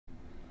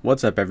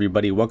What's up,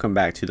 everybody? Welcome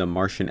back to the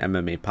Martian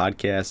MMA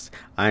podcast.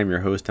 I am your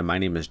host, and my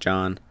name is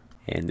John.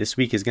 And this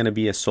week is going to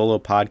be a solo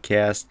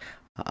podcast.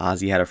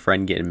 Ozzy had a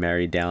friend getting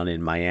married down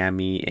in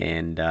Miami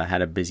and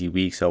had a busy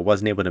week, so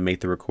wasn't able to make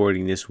the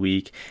recording this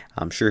week.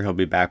 I'm sure he'll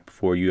be back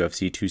before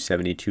UFC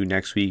 272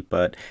 next week,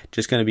 but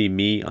just going to be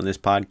me on this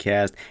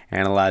podcast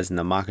analyzing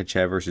the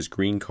Makhachev versus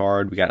Green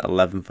card. We got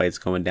 11 fights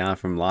going down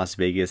from Las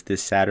Vegas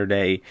this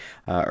Saturday.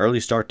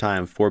 Early start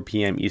time, 4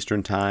 p.m.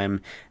 Eastern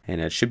time,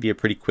 and it should be a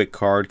pretty quick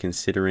card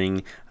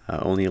considering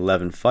only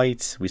 11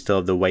 fights. We still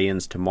have the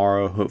weigh-ins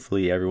tomorrow.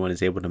 Hopefully everyone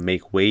is able to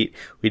make weight.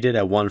 We did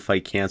have one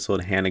fight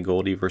canceled. Hannah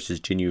Goldie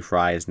versus Jinyu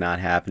Fry is not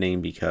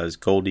happening because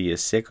Goldie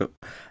is sick.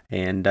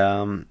 And,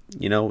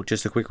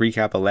 just a quick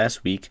recap of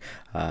last week.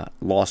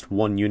 Lost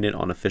 1 unit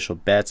on official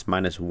bets,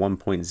 minus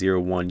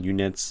 1.01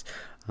 units.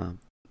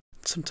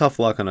 Some tough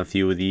luck on a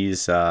few of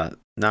these.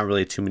 Not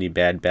really too many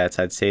bad bets.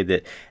 I'd say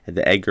that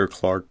the Edgar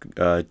Clark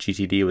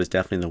GTD was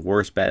definitely the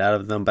worst bet out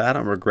of them, but I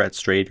don't regret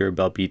Strader,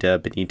 Belbita,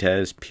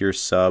 Benitez,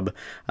 Pierce Sub.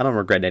 I don't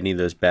regret any of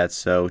those bets,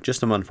 so just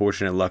some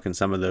unfortunate luck in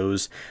some of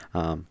those.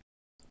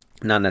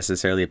 Not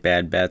necessarily a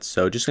bad bet,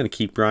 so just going to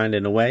keep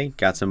grinding away.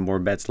 Got some more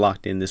bets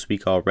locked in this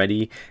week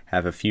already.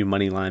 Have a few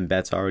money line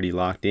bets already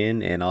locked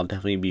in, and I'll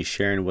definitely be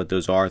sharing what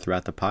those are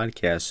throughout the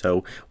podcast.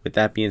 So with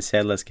that being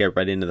said, let's get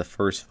right into the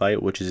first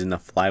fight, which is in the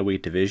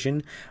flyweight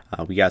division.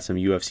 We got some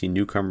UFC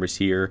newcomers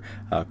here.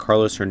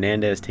 Carlos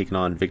Hernandez taking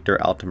on Victor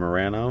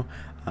Altamirano.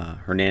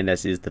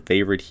 Hernandez is the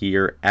favorite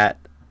here at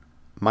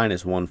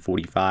minus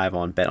 145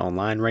 on Bet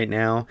Online right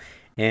now.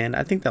 And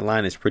I think that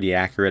line is pretty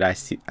accurate.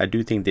 I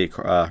do think that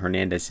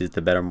Hernandez is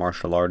the better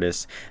martial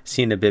artist.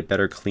 Seeing a bit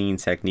better clean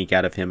technique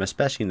out of him,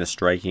 especially in the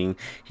striking.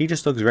 He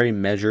just looks very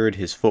measured.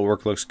 His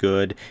footwork looks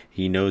good.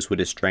 He knows what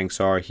his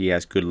strengths are. He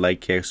has good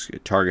leg kicks,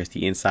 targets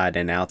the inside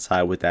and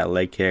outside with that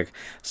leg kick.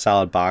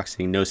 Solid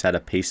boxing, knows how to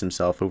pace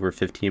himself over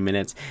 15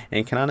 minutes,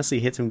 and can honestly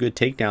hit some good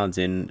takedowns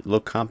and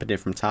look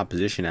competent from top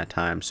position at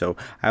times. So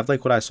I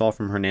like what I saw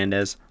from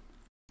Hernandez.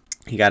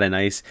 He got a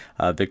nice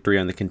victory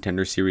on the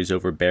Contender Series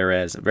over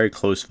Perez. A very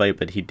close fight,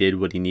 but he did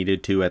what he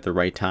needed to at the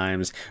right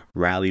times.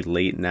 Rallied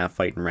late in that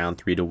fight in round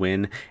 3 to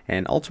win.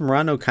 And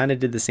Altamirano kind of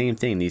did the same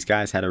thing. These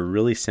guys had a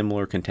really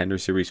similar Contender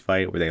Series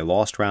fight where they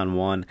lost round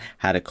 1,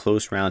 had a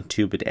close round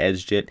 2 but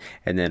edged it,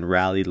 and then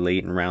rallied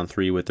late in round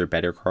 3 with their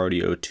better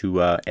cardio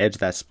to edge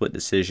that split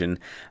decision.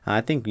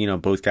 I think,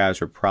 both guys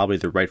were probably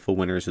the rightful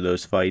winners of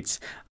those fights.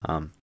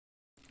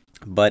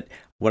 But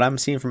what I'm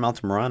seeing from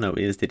Altamirano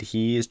is that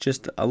he is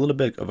just a little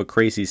bit of a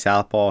crazy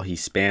southpaw. He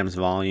spams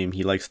volume.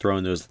 He likes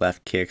throwing those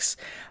left kicks,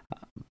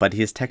 but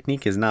his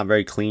technique is not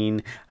very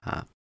clean.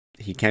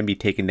 He can be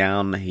taken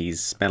down. He's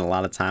spent a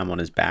lot of time on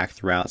his back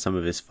throughout some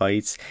of his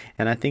fights,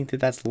 and I think that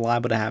that's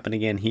liable to happen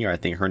again here. I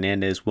think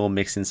Hernandez will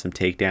mix in some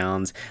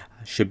takedowns,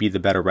 should be the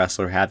better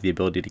wrestler, have the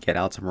ability to get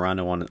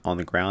Altamirano on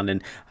the ground,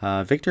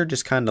 and Victor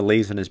just kind of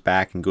lays on his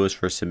back and goes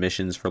for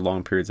submissions for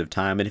long periods of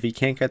time, and if he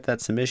can't get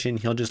that submission,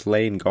 he'll just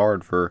lay in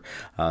guard for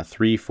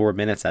 3-4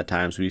 minutes at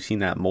times. We've seen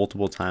that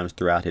multiple times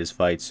throughout his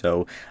fight,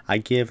 so I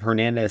give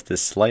Hernandez the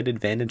slight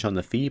advantage on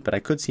the feet, but I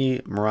could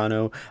see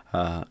Morano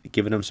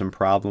giving him some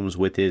problems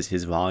with his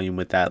volume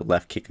with that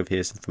left kick of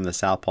his from the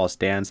southpaw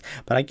stance,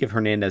 but I give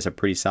Hernandez a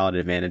pretty solid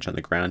advantage on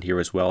the ground here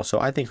as well, so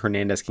I think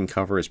Hernandez can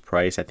cover his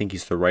price. I think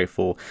he's the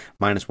rightful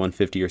minus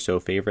 150 or so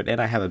favorite, and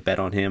I have a bet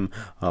on him,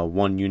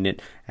 1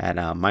 unit at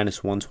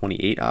minus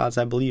 128 odds,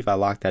 I believe. I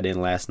locked that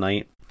in last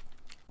night.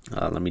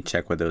 Let me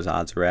check what those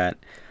odds are at.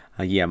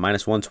 Yeah,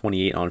 minus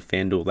 128 on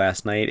FanDuel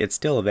last night. It's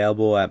still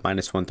available at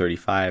minus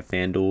 135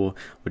 FanDuel,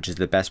 which is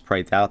the best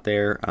price out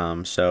there.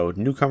 So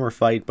newcomer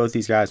fight. Both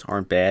these guys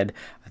aren't bad.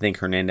 I think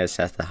Hernandez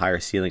has the higher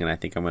ceiling, and I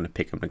think I'm going to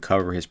pick him to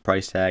cover his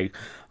price tag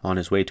on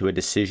his way to a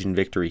decision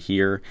victory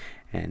here.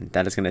 And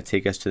that is going to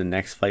take us to the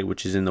next fight,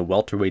 which is in the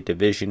welterweight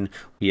division.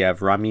 We have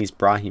Ramiz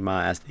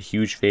Brahimaj as the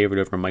huge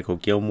favorite over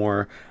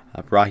Michael-Gillmore.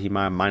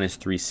 Brahimaj minus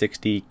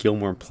 360,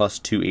 Gillmore plus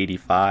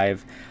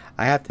 285.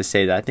 I have to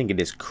say that I think it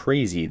is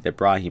crazy that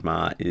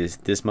Brahimaj is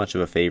this much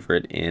of a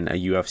favorite in a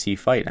UFC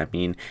fight. I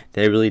mean,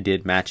 they really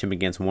did match him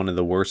against one of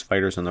the worst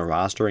fighters on the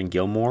roster in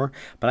Gillmore,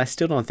 but I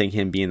still don't think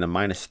him being the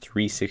minus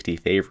 360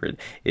 favorite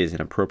is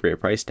an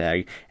appropriate price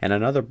tag. And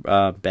another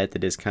bet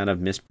that is kind of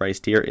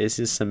mispriced here is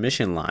his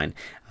submission line.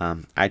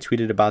 I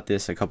tweeted about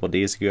this a couple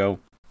days ago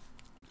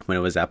when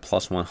it was at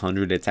plus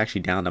 100. It's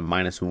actually down to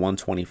minus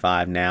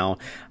 125 now.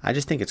 I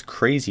just think it's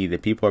crazy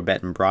that people are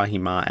betting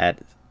Brahimaj at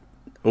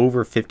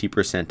over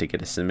 50% to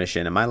get a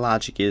submission, and my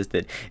logic is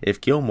that if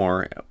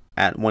Gillmore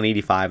at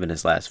 185 in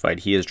his last fight,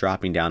 he is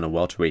dropping down to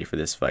welterweight for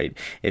this fight.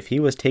 If he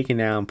was taken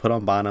down, put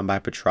on bottom by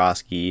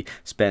Petrosyan,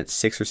 spent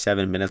 6 or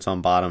 7 minutes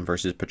on bottom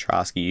versus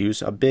Petrosyan,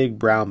 who's a big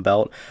brown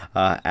belt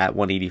at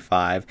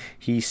 185,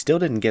 he still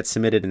didn't get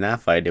submitted in that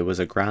fight. It was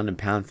a ground and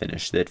pound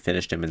finish that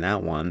finished him in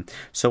that one.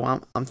 So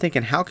I'm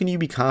thinking, how can you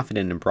be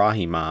confident in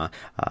Brahimaj,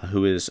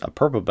 who is a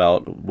purple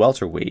belt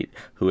welterweight,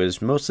 who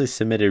has mostly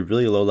submitted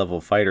really low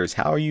level fighters?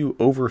 How are you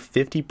over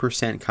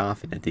 50%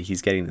 confident that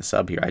he's getting the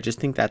sub here? I just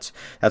think that's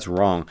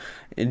wrong.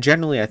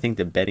 generally, I think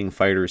the betting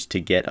fighters to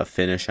get a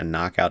finish, a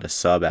knockout, a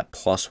sub at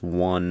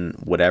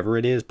 +1, whatever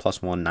it is,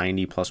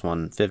 +190,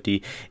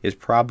 +150, is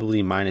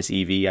probably minus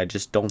EV. I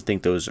just don't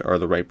think those are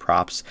the right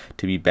props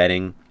to be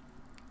betting.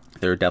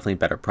 There are definitely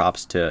better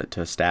props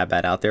to stab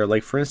at out there.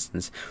 Like, for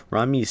instance,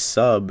 Rami's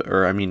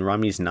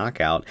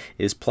knockout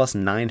is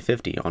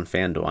 +950 on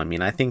FanDuel. I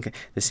mean, I think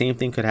the same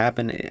thing could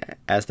happen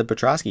as the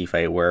Petrosyan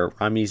fight, where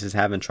Ramiz is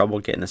having trouble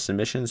getting a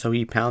submission, so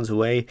he pounds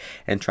away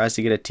and tries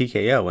to get a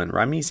TKO. And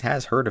Ramiz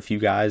has hurt a few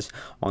guys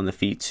on the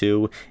feet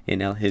too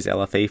in his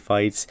LFA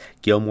fights.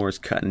 Gillmore's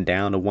cutting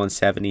down to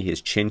 170. His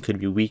chin could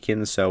be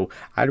weakened, so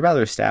I'd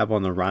rather stab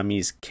on the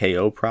Ramiz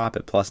KO prop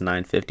at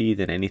 +950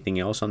 than anything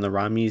else on the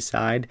Ramiz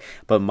side.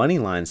 But money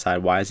line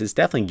side wise, it's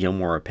definitely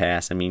Gillmore a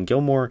pass. I mean,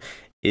 Gillmore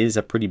is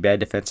a pretty bad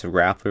defensive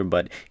grappler,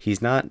 but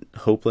he's not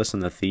hopeless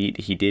on the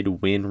feet. He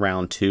did win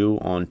round 2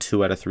 on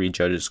 2 out of 3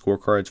 judges'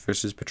 scorecards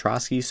versus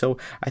Petrosyan, so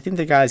I think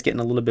the guy's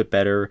getting a little bit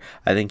better.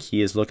 I think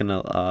he is looking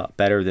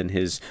better than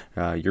his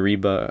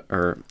Uribe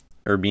or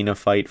Urbina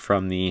fight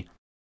from the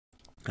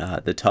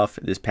Tough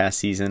this past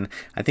season.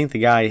 I think the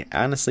guy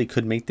honestly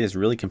could make this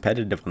really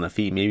competitive on the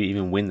feet, maybe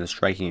even win the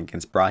striking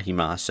against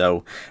Brahimaj.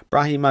 So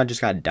Brahimaj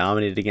just got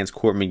dominated against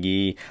Court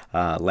McGee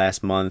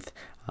last month.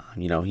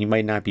 You know, he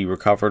might not be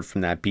recovered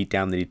from that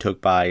beatdown that he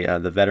took by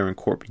the veteran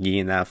Court McGee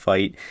in that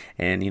fight,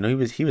 and you know,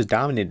 he was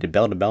dominated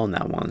bell to bell in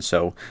that one.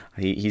 So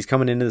he's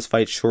coming into this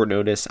fight short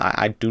notice.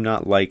 I do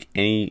not like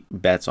any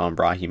bets on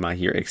Brahimaj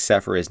here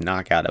except for his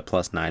knockout at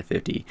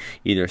 +950.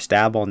 Either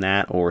stab on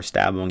that or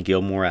stab on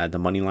Gillmore at the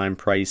money line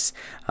price.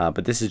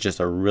 But this is just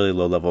a really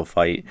low level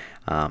fight.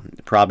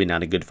 Probably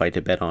not a good fight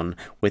to bet on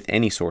with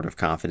any sort of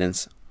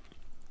confidence.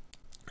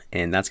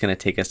 And that's going to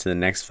take us to the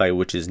next fight,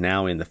 which is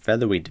now in the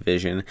featherweight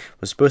division.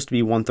 Was supposed to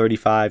be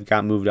 135,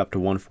 got moved up to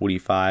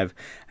 145,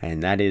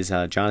 and that is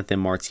Jonathan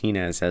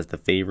Martinez as the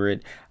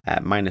favorite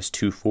at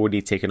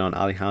 -240, taking on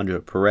Alejandro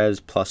Perez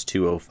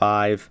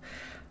 +205.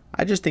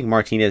 I just think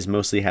Martinez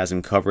mostly has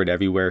him covered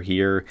everywhere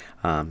here.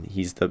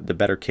 He's the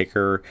better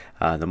kicker,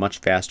 the much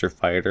faster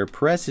fighter.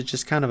 Perez is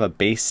just kind of a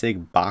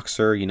basic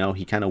boxer. You know,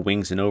 he kind of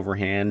wings an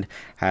overhand,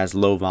 has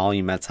low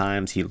volume at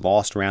times. He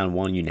lost round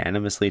 1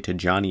 unanimously to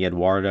Johnny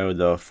Eduardo,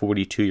 the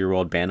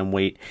 42-year-old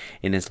bantamweight,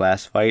 in his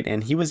last fight.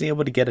 And he was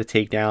able to get a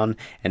takedown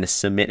and to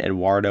submit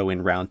Eduardo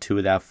in round 2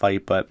 of that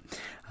fight. But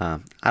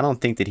I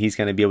don't think that he's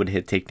going to be able to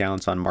hit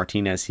takedowns on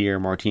Martinez here.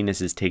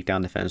 Martinez's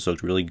takedown defense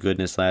looked really good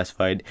in his last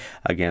fight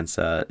against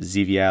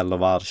Zviad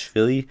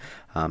Lavashvili.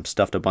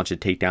 Stuffed a bunch of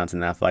takedowns in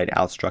that fight,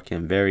 outstruck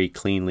him very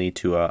cleanly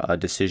to a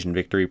decision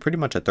victory. Pretty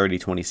much a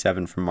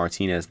 30-27 from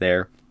Martinez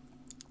there.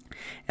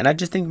 And I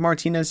just think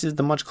Martinez is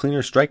the much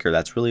cleaner striker.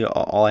 That's really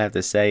all I have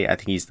to say. I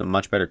think he's the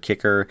much better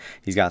kicker.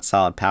 He's got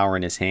solid power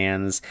in his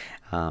hands.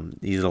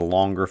 He's a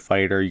longer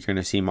fighter. You're going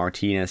to see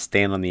Martinez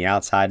stand on the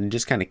outside and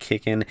just kind of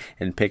kicking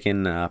and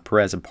picking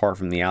Perez apart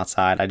from the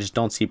outside. I just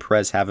don't see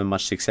Perez having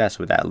much success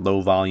with that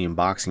low volume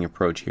boxing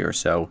approach here.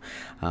 So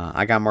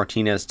I got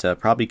Martinez to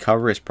probably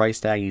cover his price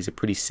tag. He's a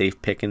pretty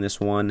safe pick in this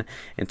one.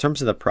 In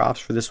terms of the props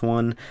for this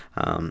one,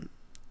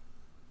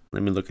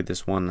 let me look at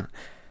this one.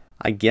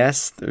 I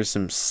guess there's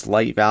some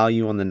slight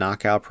value on the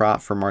knockout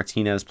prop for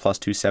Martinez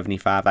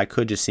 +275. I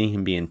could just see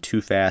him being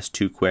too fast,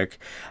 too quick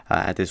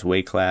at this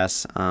weight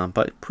class,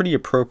 but pretty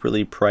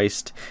appropriately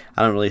priced.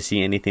 I don't really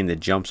see anything that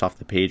jumps off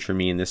the page for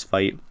me in this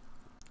fight.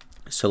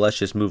 So let's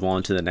just move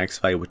on to the next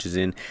fight, which is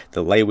in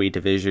the lightweight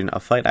division, a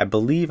fight I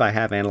believe I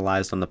have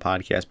analyzed on the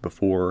podcast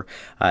before.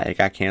 It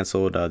got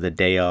canceled the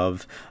day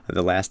of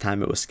the last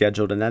time it was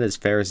scheduled, and that is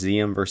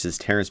Perez-Ziam versus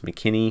Terrence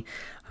McKinney.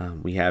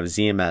 We have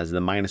Ziam as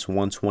the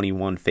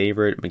 -121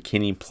 favorite,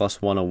 McKinney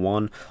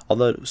 +101,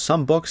 although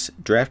some books,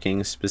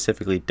 DraftKings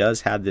specifically,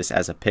 does have this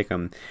as a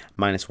pick'em,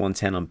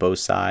 -110 on both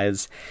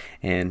sides.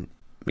 And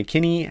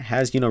McKinney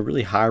has, you know,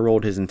 really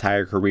high-rolled his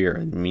entire career.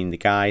 I mean, the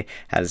guy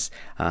has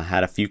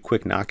had a few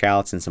quick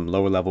knockouts in some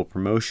lower-level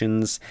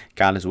promotions,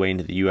 got his way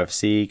into the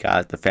UFC,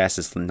 got the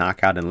fastest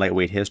knockout in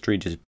lightweight history,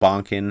 just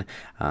bonking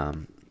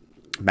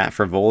Matt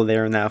Frevola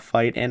there in that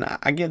fight, and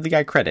I give the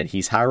guy credit.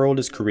 He's high-rolled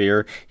his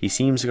career. He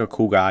seems like a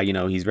cool guy. You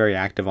know, he's very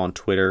active on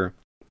Twitter.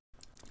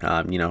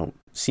 You know,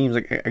 seems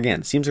like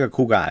a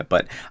cool guy,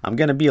 but I'm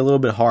going to be a little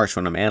bit harsh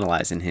when I'm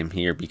analyzing him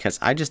here because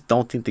I just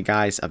don't think the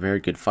guy's a very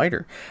good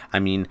fighter. I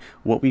mean,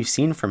 what we've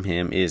seen from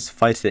him is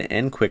fights that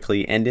end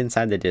quickly, end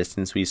inside the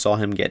distance. We saw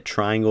him get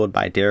triangled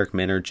by Derek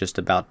Minner just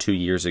about 2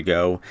 years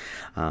ago.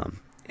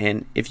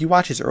 And if you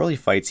watch his early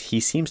fights, he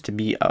seems to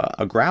be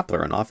a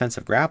grappler, an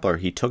offensive grappler.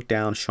 He took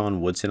down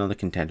Sean Woodson on the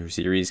Contender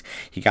Series.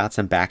 He got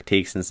some back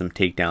takes and some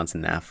takedowns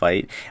in that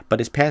fight. But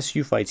his past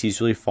few fights,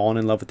 he's really fallen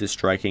in love with his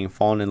striking,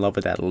 fallen in love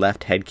with that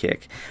left head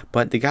kick.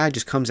 But the guy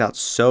just comes out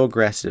so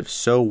aggressive,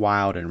 so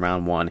wild in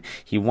round 1.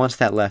 He wants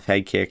that left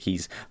head kick.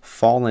 He's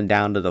falling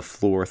down to the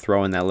floor,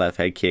 throwing that left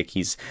head kick.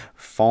 He's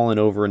falling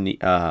over in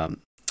the...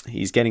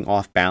 He's getting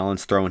off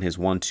balance, throwing his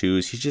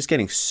 1-2s. He's just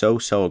getting so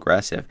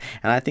aggressive.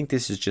 And I think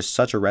this is just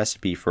such a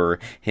recipe for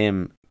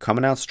him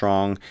coming out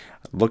strong,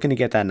 looking to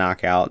get that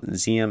knockout.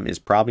 Ziam is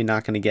probably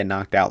not going to get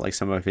knocked out like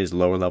some of his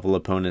lower level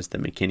opponents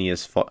that McKinney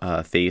has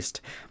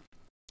faced.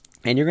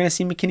 And you're going to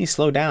see McKinney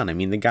slow down. I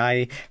mean, the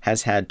guy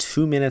has had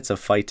 2 minutes of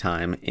fight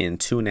time in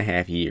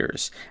 2.5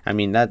 years. I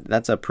mean,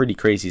 that's a pretty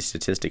crazy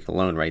statistic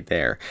alone right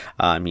there.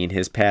 I mean,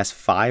 his past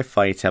 5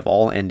 fights have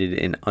all ended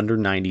in under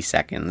 90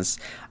 seconds.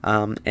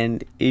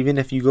 And even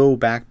if you go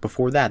back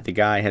before that, the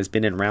guy has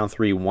been in round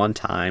 3 one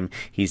time.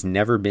 He's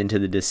never been to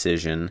the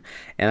decision.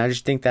 And I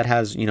just think that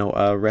has, you know,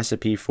 a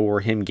recipe for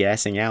him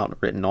gassing out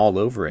written all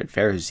over it.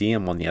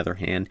 Perez-Martinez, on the other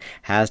hand,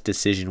 has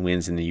decision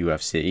wins in the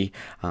UFC,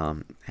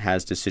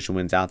 has decision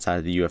wins outside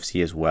of the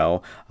UFC as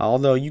well.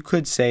 Although you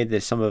could say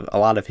that a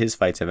lot of his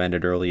fights have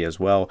ended early as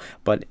well,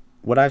 but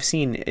what I've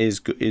seen is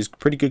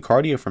pretty good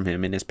cardio from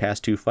him in his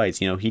past 2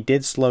 fights. You know, he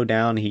did slow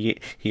down. He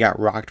got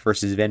rocked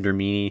versus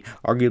Vendramini,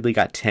 arguably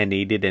got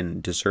 10-8'd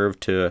and deserved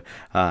to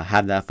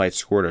have that fight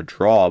scored a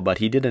draw, but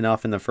he did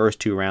enough in the first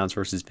 2 rounds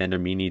versus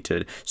Vendramini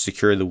to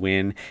secure the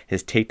win.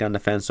 His takedown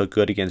defense looked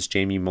good against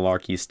Jamie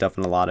Mullarkey,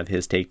 stuffing a lot of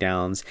his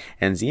takedowns.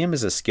 And Ziam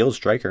is a skilled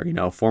striker. You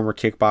know, former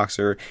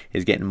kickboxer,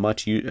 is getting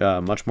much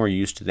more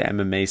used to the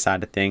MMA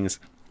side of things,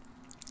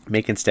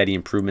 making steady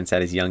improvements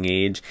at his young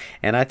age.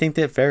 And I think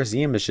that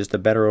Perez-Martinez is just a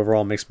better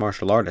overall mixed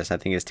martial artist. I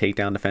think his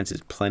takedown defense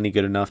is plenty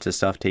good enough to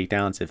stuff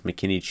takedowns if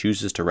McKinney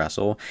chooses to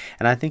wrestle.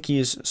 And I think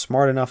he's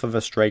smart enough of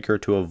a striker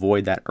to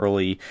avoid that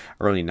early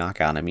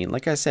knockout. I mean,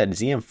 like I said,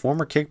 Ziam,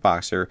 former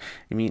kickboxer,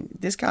 I mean,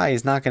 this guy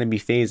is not going to be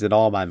fazed at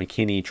all by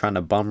McKinney trying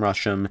to bum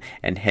rush him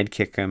and head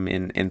kick him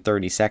in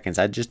 30 seconds.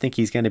 I just think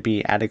he's going to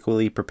be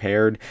adequately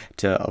prepared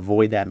to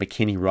avoid that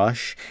McKinney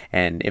rush.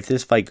 And if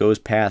this fight goes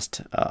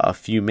past a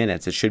few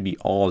minutes, it should be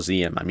all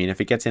Ziam. I mean,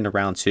 if it gets into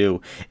round 2,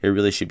 it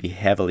really should be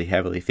heavily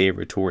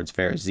favored towards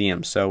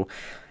Perez-Martinez. So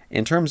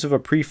in terms of a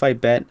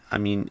pre-fight bet, I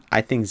mean,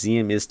 I think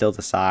Ziam is still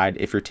the side.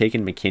 If you're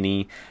taking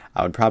McKinney,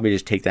 I would probably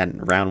just take that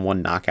round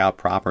 1 knockout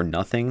prop or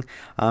nothing,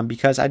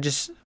 because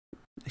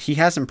he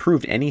hasn't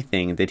proved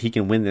anything that he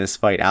can win this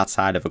fight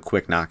outside of a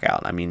quick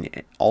knockout. I mean,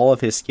 all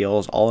of his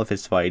skills, all of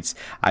his fights,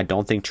 I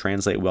don't think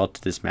translate well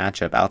to this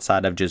matchup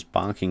outside of just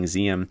bonking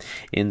Ziam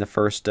in the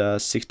first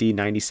 60,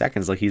 90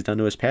 seconds like he's done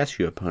to his past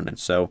few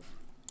opponents. So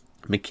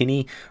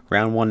McKinney,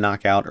 round 1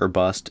 knockout or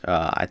bust.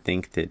 I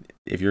think that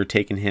if you're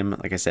taking him,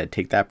 like I said,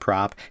 take that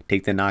prop,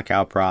 take the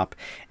knockout prop.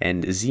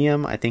 And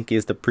Ziam, I think,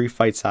 is the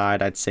pre-fight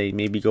side. I'd say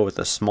maybe go with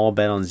a small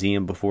bet on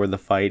Ziam before the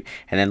fight,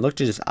 and then look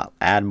to just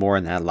add more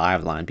in that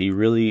live line. Be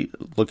really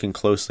looking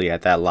closely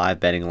at that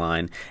live betting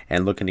line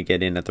and looking to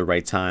get in at the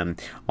right time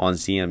on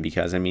Ziam,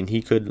 because, I mean,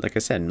 he could, like I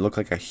said, look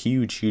like a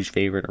huge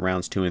favorite in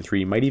rounds 2 and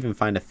 3. Might even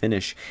find a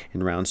finish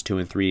in rounds 2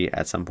 and 3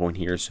 at some point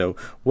here. So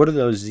what are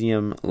those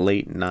Ziam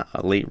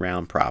late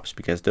round props?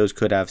 Because those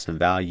could have some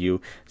value.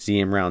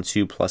 Ziam round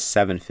 2 plus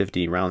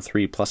 750, round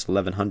 3 plus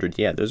 1100.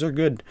 Yeah, those are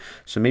good.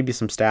 So maybe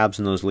some stabs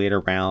in those later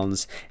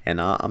rounds.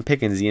 And I'm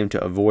picking Ziam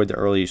to avoid the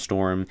early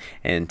storm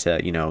and to,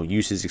 you know,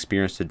 use his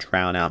experience to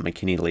drown out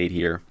McKinney late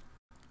here.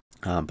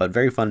 But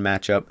very fun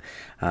matchup.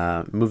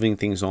 Moving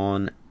things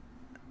on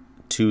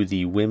to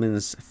the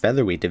women's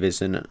featherweight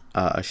division,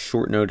 a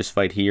short notice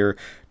fight here.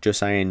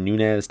 Josiane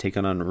Nunes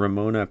taking on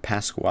Ramona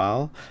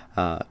Pascual.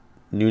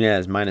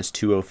 Nunes minus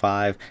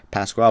 205,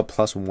 Pascual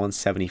plus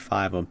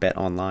 175 on Bet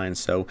Online.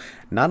 So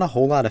not a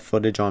whole lot of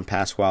footage on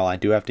Pascual. I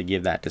do have to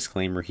give that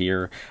disclaimer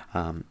here.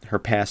 Her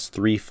past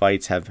 3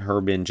 fights have her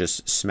been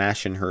just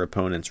smashing her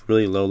opponents,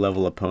 really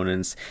low-level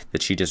opponents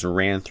that she just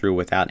ran through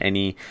without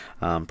any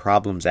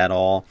problems at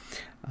all.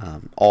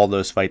 All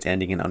those fights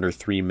ending in under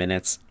 3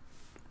 minutes.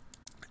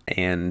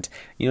 And,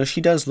 you know,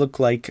 she does look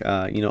like,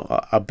 you know,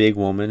 a big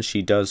woman.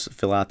 She does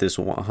fill out this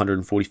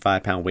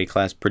 145-pound weight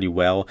class pretty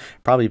well.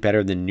 Probably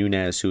better than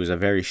Nunes, who is a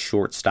very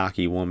short,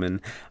 stocky woman.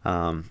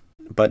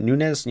 But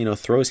Nunes, you know,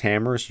 throws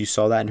hammers. You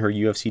saw that in her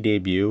UFC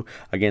debut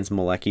against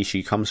Malecki.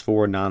 She comes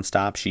forward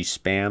nonstop. She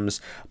spams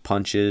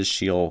punches.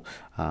 She'll,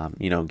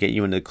 you know, get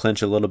you into the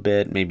clinch a little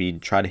bit, maybe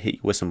try to hit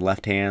you with some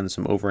left hands,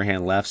 some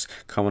overhand lefts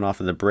coming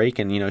off of the break.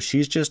 And, you know,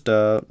 she's just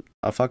a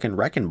fucking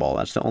wrecking ball.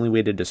 That's the only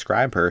way to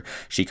describe her.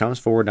 She comes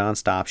forward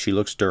nonstop. She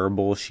looks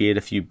durable. She had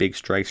a few big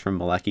strikes from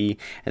Malecki,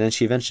 and then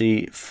she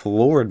eventually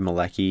floored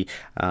Malecki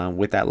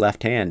with that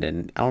left hand.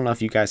 And I don't know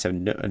if you guys have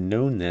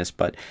known this,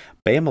 but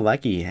Bea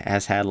Malecki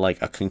has had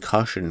like a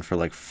concussion for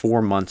like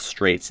 4 months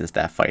straight since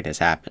that fight has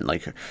happened.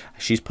 Like,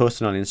 she's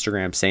posted on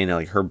Instagram saying that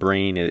like her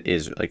brain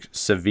is like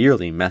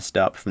severely messed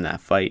up from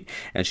that fight,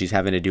 and she's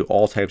having to do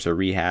all types of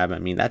rehab. I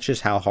mean, that's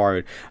just how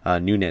hard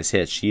Nunes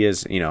hits. She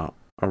is, you know,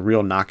 a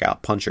real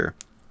knockout puncher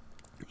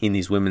in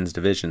these women's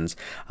divisions.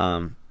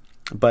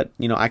 But,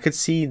 you know, I could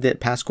see that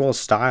Pascual's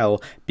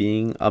style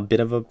being a bit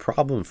of a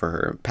problem for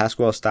her.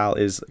 Pascual's style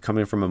is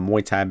coming from a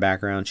Muay Thai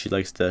background. She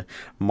likes to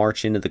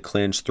march into the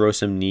clinch, throw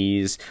some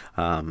knees.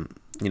 You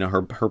know,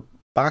 her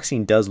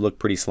boxing does look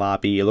pretty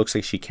sloppy. It looks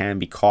like she can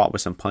be caught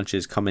with some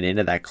punches coming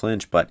into that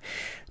clinch, but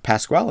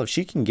Pascual, if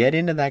she can get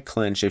into that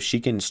clinch, if she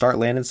can start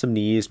landing some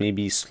knees,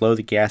 maybe slow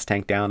the gas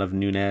tank down of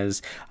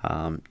Nunes,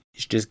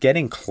 She's just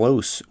getting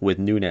close with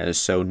Nunes,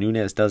 so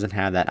Nunes doesn't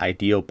have that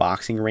ideal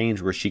boxing range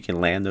where she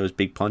can land those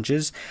big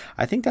punches.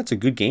 I think that's a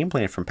good game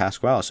plan from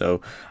Pascual,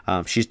 so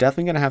she's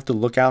definitely going to have to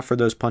look out for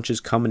those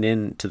punches coming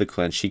into the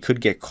clinch. She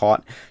could get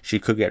caught, she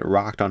could get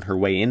rocked on her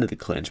way into the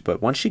clinch,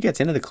 but once she gets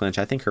into the clinch,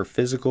 I think her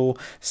physical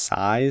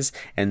size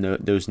and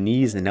those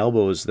knees and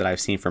elbows that I've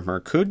seen from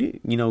her could,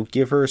 you know,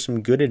 give her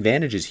some good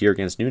advantages here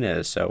against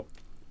Nunes. So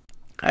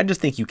I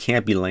just think you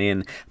can't be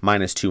laying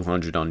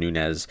 -200 on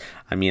Nunes.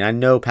 I mean, I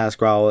know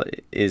Pascual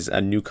is a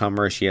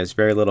newcomer. She has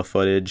very little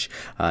footage,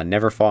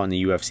 never fought in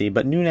the UFC,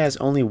 but Nunes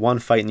only one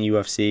fight in the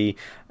UFC.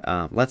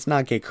 Let's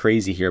not get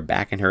crazy here,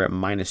 backing her at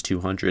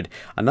 -200.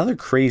 Another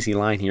crazy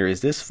line here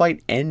is this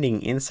fight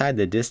ending inside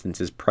the distance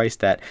is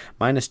priced at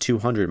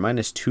 -200,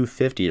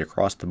 -250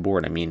 across the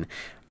board. I mean,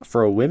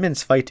 for a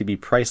women's fight to be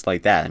priced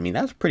like that, I mean,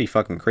 that's pretty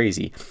fucking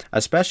crazy,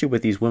 especially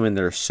with these women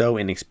that are so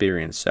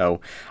inexperienced. So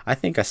I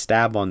think a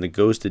stab on the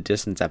goes the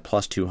distance at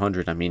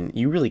 +200, I mean,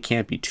 you really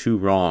can't be too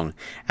wrong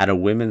at a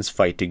women's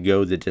fight to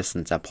go the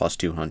distance at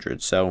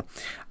 +200. So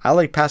I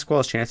like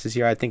Pascual's chances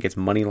here. I think it's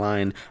money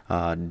line,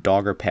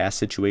 dog or pass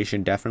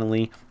situation,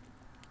 definitely.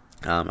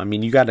 I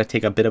mean, you got to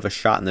take a bit of a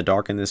shot in the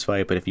dark in this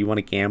fight, but if you want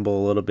to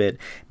gamble a little bit,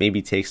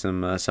 maybe take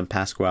some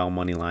Pascual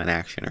money line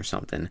action or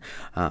something,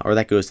 or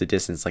that goes the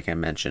distance, like I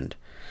mentioned.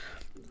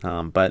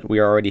 But we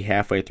are already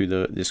halfway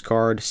through this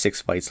card,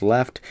 6 fights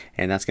left,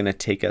 and that's going to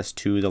take us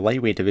to the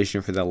lightweight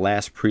division for the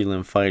last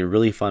prelim fight.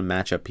 Really fun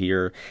matchup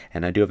here,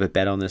 and I do have a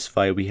bet on this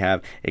fight. We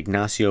have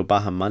Ignacio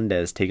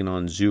Bahamondes taking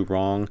on Zhu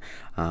Rong.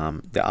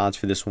 The odds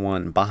for this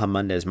one,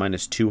 Bahamondes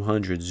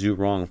 -200, Zhu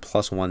Rong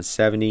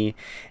 +170,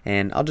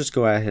 and I'll just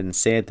go ahead and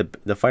say it.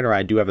 The fighter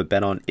I do have a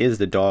bet on is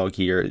the dog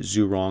here,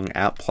 Zhu Rong,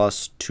 at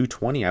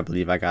 +220, I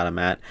believe I got him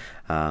at.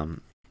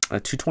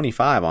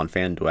 225 on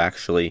FanDuel,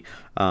 actually.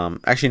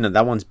 Actually, no,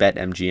 that one's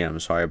BetMGM.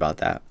 Sorry about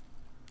that.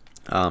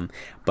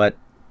 But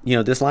you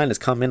know, this line has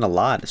come in a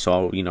lot,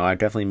 so you know, I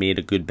definitely made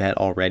a good bet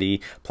already.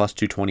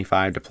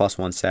 +225 to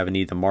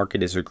 +170. The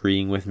market is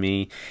agreeing with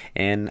me,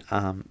 and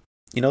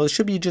you know, it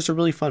should be just a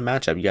really fun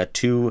matchup. You got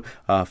two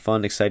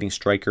fun, exciting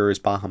strikers.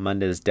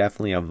 Bahamondes is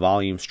definitely a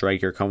volume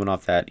striker coming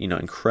off that, you know,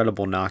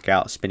 incredible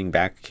knockout, spinning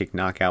back kick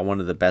knockout, one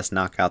of the best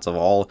knockouts of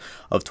all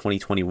of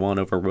 2021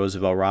 over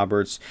Roosevelt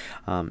Roberts.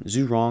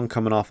 Zhu Rong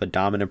coming off a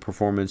dominant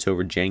performance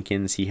over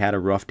Jenkins. He had a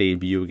rough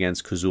debut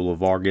against Kazula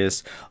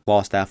Vargas,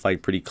 lost that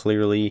fight pretty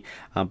clearly.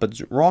 But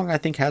Rong, I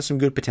think, has some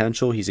good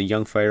potential. He's a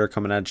young fighter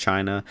coming out of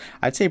China.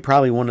 I'd say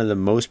probably one of the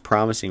most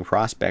promising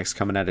prospects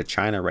coming out of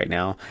China right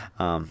now.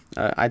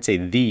 I'd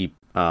say the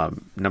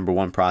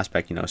 #1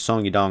 prospect. You know,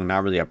 Song Yadong,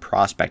 not really a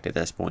prospect at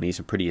this point. He's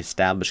a pretty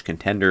established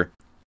contender.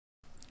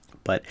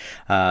 But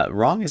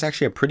Rong is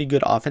actually a pretty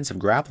good offensive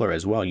grappler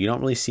as well. You don't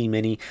really see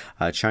many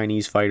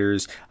Chinese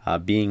fighters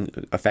being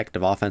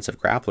effective offensive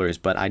grapplers,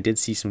 but I did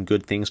see some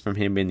good things from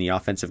him in the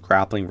offensive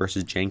grappling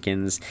versus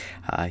Jenkins.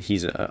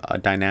 He's a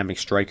dynamic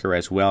striker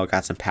as well,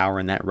 got some power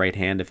in that right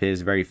hand of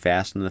his, very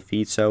fast on the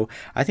feet. So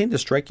I think the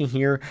striking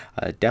here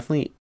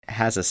definitely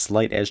has a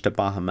slight edge to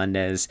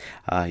Bahamondes.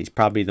 He's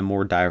probably the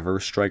more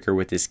diverse striker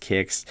with his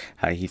kicks.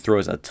 He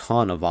throws a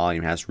ton of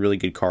volume, has really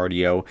good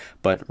cardio,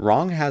 but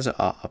Rong has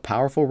a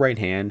powerful right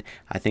hand.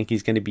 I think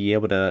he's going to be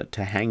able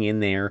to hang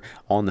in there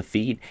on the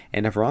feet,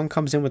 and if Rong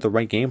comes in with the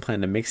right game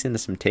plan to mix into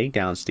some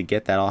takedowns to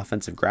get that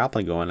offensive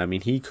grappling going, I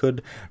mean, he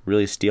could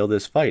really steal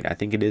this fight. I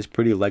think it is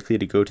pretty likely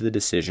to go to the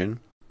decision.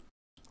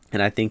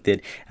 And I think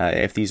that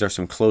if these are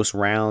some close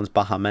rounds,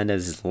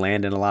 Bahamondes is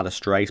landing a lot of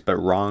strikes, but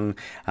Rong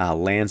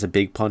lands a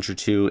big punch or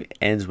two,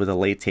 ends with a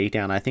late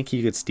takedown. I think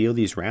he could steal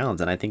these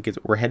rounds, and I think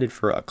we're headed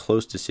for a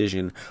close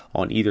decision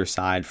on either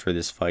side for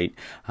this fight.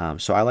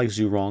 So I like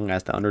Zhu Rong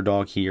as the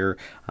underdog here.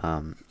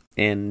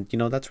 And, you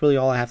know, that's really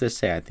all I have to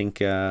say. I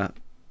think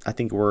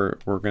we're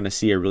going to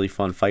see a really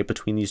fun fight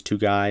between these two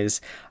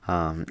guys,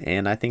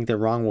 and I think that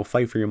Rong will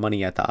fight for your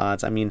money at the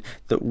odds. I mean,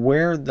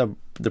 where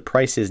the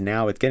price is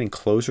now, it's getting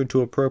closer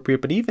to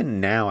appropriate, but even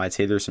now, I'd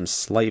say there's some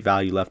slight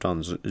value left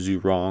on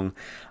Zhu Rong.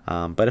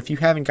 But if you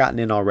haven't gotten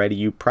in already,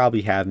 you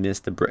probably have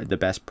missed the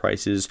best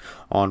prices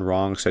on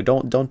Rong. So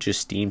don't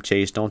just steam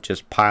chase, don't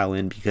just pile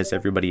in because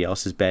everybody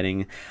else is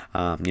betting.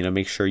 You know,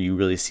 make sure you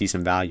really see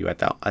some value at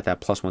that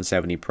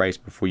 +170 price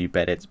before you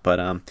bet it.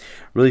 But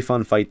really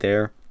fun fight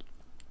there.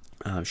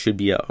 Should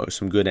be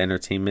some good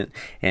entertainment,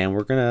 and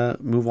we're gonna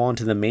move on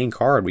to the main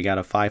card. We got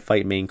a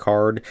 5-fight main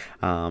card,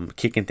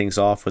 kicking things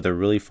off with a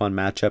really fun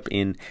matchup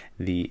in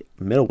the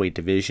middleweight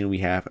division. We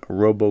have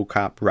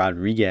RoboCop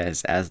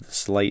Rodriguez as the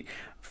slight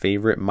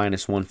favorite,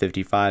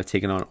 -155,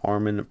 taking on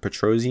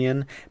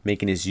Armen-Petrosyan,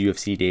 making his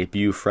UFC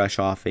debut fresh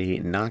off a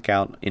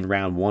knockout in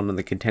round 1 of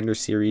the Contender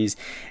Series.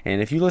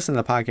 And if you listen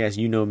to the podcast,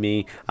 you know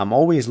me, I'm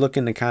always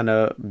looking to kind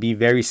of be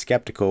very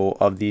skeptical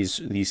of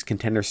these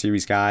Contender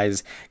Series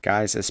guys,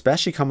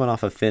 especially coming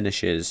off of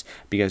finishes,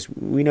 because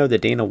we know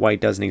that Dana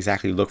White doesn't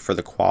exactly look for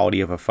the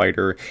quality of a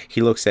fighter. He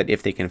looks at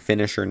if they can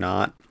finish or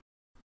not.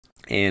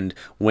 And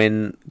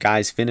when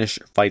guys finish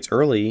fights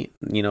early,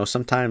 you know,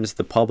 sometimes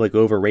the public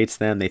overrates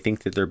them. They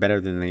think that they're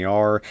better than they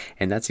are.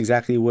 And that's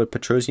exactly what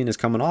Petrosyan is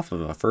coming off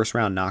of, a first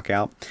round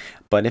knockout.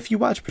 But if you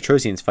watch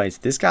Petrosyan's fights,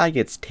 this guy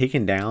gets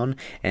taken down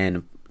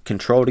and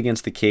controlled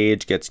against the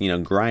cage, gets, you know,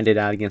 grinded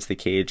out against the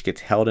cage,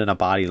 gets held in a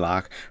body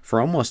lock for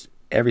almost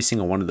every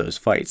single one of those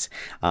fights.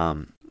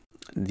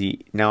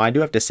 Now I do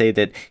have to say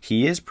that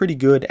he is pretty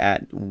good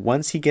at,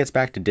 once he gets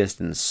back to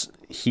distance,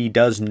 he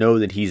does know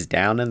that he's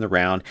down in the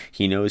round.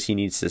 He knows he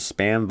needs to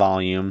spam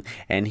volume,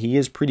 and he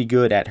is pretty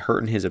good at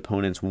hurting his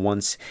opponents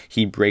once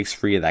he breaks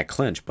free of that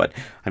clinch. But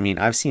I mean,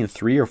 I've seen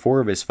 3 or 4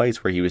 of his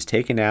fights where he was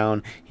taken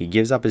down, he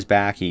gives up his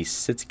back, he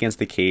sits against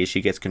the cage,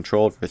 he gets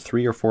controlled for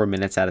 3 or 4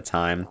 minutes at a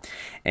time,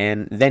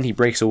 and then he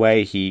breaks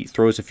away, he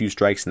throws a few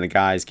strikes, and the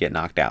guys get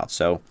knocked out.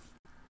 So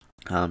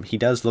he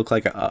does look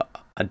like a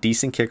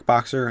decent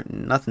kickboxer,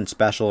 nothing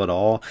special at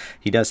all.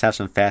 He does have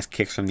some fast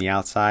kicks from the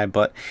outside,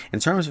 but in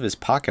terms of his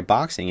pocket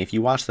boxing, if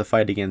you watch the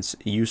fight against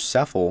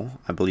Yusefel,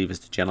 I believe is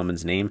the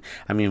gentleman's name,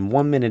 I mean,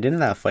 1 minute into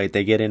that fight,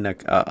 they get in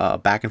a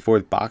back and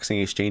forth boxing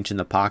exchange in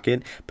the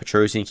pocket.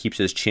 Petrosyan keeps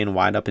his chin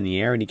wide up in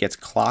the air, and he gets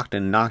clocked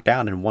and knocked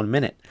out in 1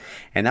 minute.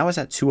 And that was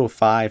at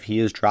 205. He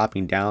is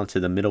dropping down to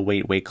the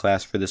middleweight weight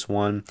class for this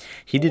one.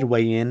 He did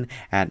weigh in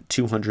at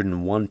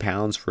 201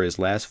 pounds for his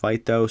last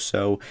fight, though,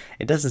 so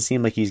it doesn't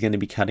seem like he's going to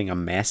be cutting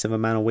a massive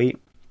amount of weight.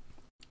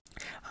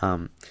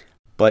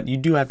 But you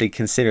do have to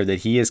consider that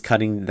he is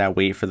cutting that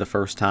weight for the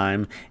first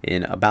time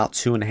in about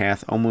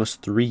 2.5,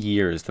 almost 3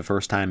 years, the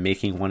first time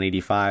making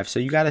 185. So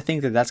you got to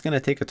think that that's going to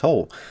take a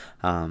toll.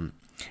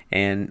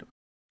 And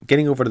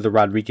getting over to the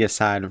Rodriguez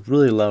side,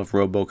 really love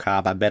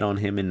RoboCop. I bet on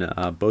him in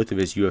both of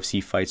his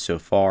UFC fights so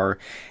far.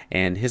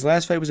 And his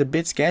last fight was a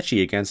bit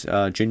sketchy against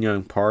Jin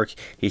Young Park.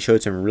 He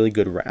showed some really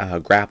good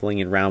grappling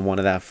in round 1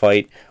 of that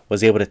fight.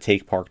 Was able to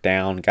take Park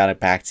down, got a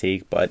back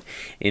take. But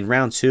in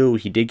round 2,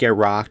 he did get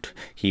rocked.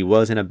 He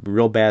was in a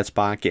real bad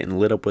spot, getting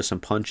lit up with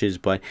some punches.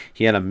 But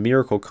he had a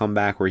miracle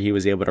comeback where he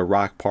was able to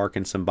rock Park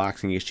in some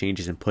boxing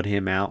exchanges and put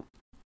him out.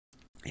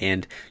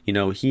 And, you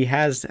know, he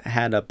has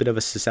had a bit of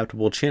a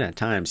susceptible chin at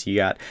times. He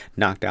got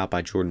knocked out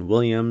by Jordan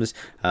Williams.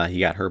 He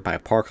got hurt by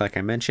Park, like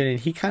I mentioned. And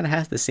he kind of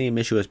has the same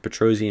issue as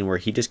Petrosyan, where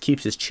he just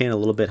keeps his chin a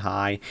little bit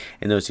high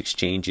in those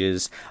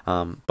exchanges.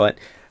 But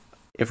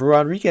if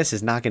Rodriguez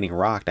is not getting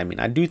rocked, I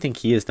mean, I do think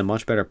he is the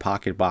much better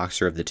pocket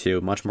boxer of the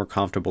two, much more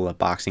comfortable at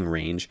boxing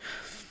range.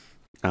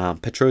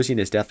 Petrosyan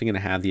is definitely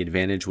going to have the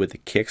advantage with the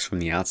kicks from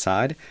the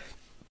outside.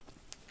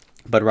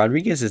 But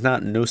Rodriguez is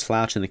no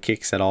slouch in the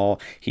kicks at all.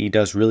 He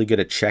does really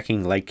good at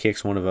checking leg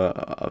kicks, one of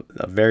a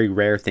very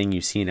rare thing you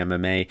see in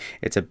MMA.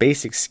 It's a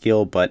basic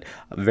skill, but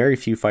very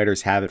few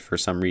fighters have it for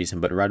some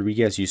reason. But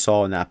Rodriguez, you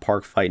saw in that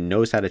Park fight,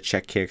 knows how to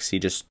check kicks.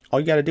 All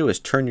you got to do is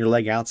turn your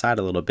leg outside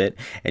a little bit,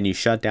 and you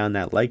shut down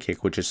that leg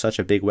kick, which is such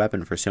a big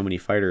weapon for so many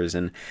fighters.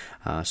 And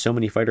so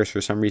many fighters,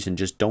 for some reason,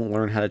 just don't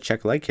learn how to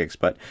check leg kicks.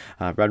 But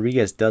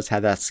Rodriguez does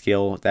have that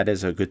skill. That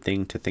is a good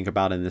thing to think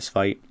about in this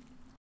fight.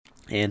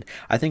 And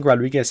I think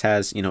Rodriguez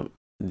has, you know,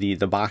 the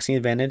boxing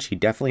advantage. He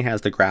definitely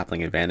has the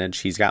grappling advantage.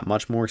 He's got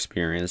much more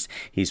experience.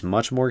 He's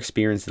much more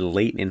experienced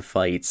late in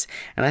fights.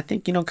 And I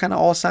think, you know, kind of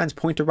all signs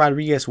point to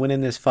Rodriguez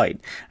winning this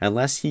fight.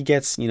 Unless he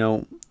gets, you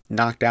know,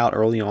 knocked out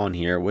early on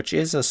here, which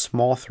is a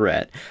small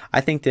threat. I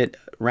think that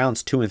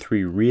rounds 2 and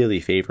 3 really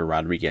favor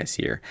Rodriguez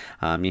here.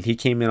 I mean, he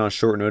came in on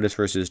short notice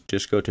versus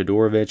Dushko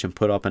Todorovic and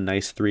put up a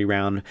nice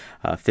 3-round,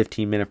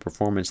 15-minute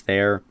performance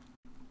there.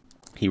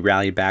 He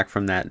rallied back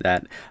from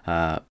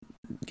that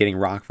getting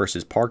rocked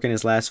versus Park in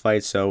his last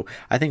fight. So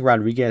I think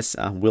Rodriguez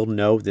will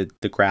know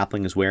that the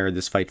grappling is where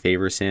this fight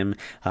favors him.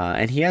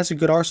 And he has a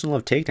good arsenal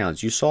of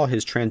takedowns. You saw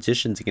his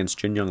transitions against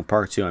Jin Young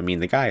Park too. I mean,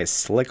 the guy is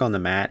slick on the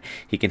mat.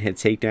 He can hit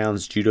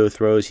takedowns, judo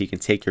throws. He can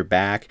take your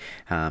back.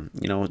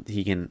 You know,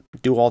 he can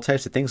do all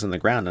types of things on the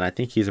ground. And I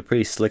think he's a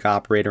pretty slick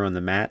operator on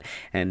the mat.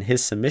 And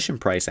his submission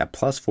price at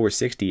plus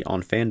 460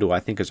 on FanDuel, I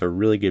think, is a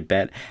really good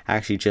bet. I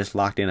actually just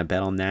locked in a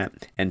bet on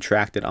that and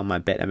tracked it on my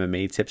Bet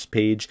MMA tips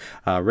page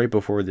right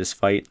before this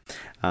fight.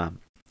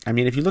 I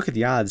mean, if you look at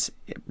the odds,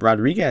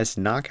 Rodriguez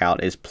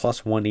knockout is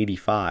plus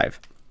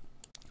 185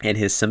 and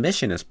his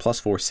submission is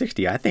plus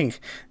 460. I think,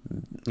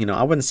 you know,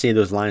 I wouldn't say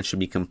those lines should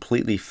be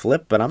completely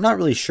flipped, but I'm not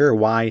really sure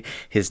why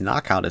his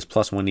knockout is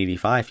plus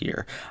 185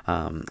 here.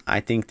 I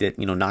think that,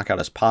 you know, knockout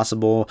is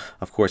possible.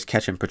 Of course,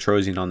 catching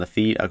Petrosyan on the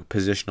feet, a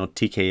positional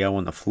TKO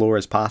on the floor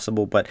is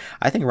possible, but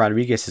I think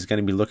Rodriguez is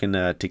going to be looking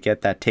to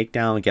get that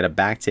takedown, get a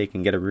back take,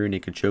 and get a rear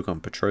naked choke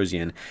on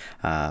Petrosyan.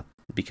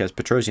 Because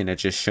Petrosyan had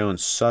just shown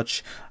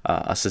such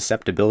a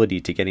susceptibility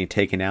to getting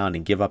taken out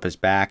and give up his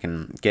back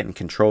and getting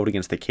controlled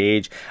against the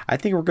cage. I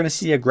think we're going to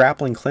see a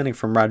grappling clinic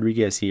from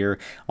Rodriguez here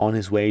on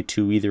his way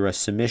to either a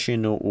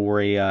submission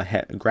or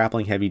a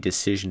grappling heavy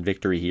decision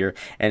victory here.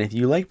 And if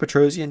you like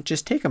Petrosyan,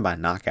 just take him by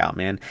knockout,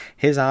 man.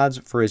 His odds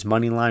for his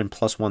money line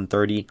plus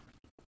 130.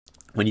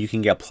 when you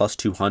can get plus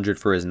 200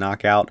 for his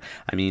knockout.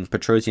 I mean,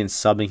 Petrosyan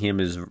subbing him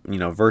is,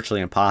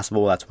 virtually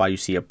impossible. That's why you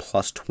see a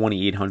plus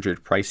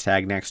 2,800 price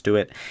tag next to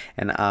it.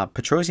 And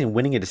Petrosyan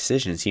winning a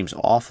decision seems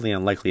awfully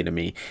unlikely to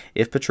me.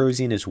 If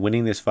Petrosyan is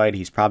winning this fight,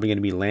 he's probably going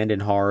to be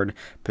landing hard.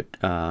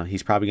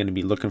 He's probably going to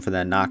be looking for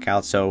that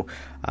knockout. So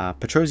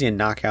Petrosyan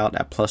knockout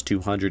at plus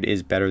 200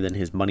 is better than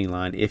his money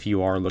line if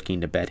you are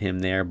looking to bet him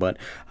there. But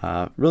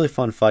really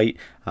fun fight.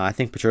 I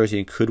think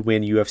Petrosyan could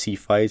win UFC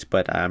fights,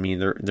 but I mean,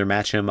 they're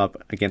matching him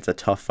up against a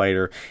tough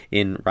fighter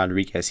in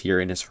Rodriguez here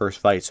in his first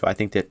fight. So I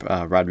think that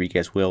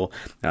Rodriguez will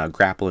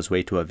grapple his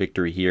way to a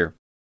victory here.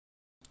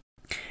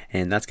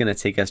 And that's going to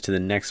take us to the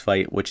next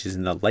fight, which is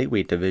in the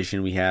lightweight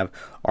division. We have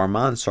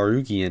Arman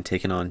Tsarukyan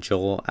taking on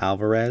Joel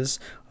Alvarez.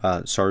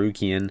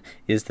 Tsarukyan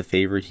is the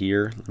favorite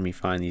here. Let me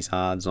find these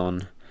odds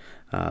on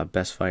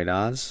Best Fight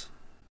Odds.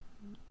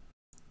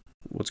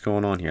 What's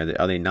going on here?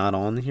 Are they not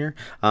on here?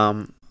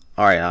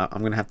 All right, I'm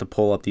going to have to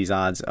pull up these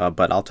odds,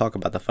 but I'll talk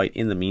about the fight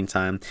in the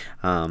meantime.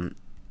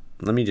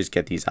 Let me just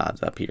get these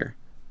odds up here.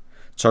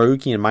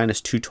 Tsarukyan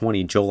minus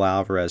 220, Joel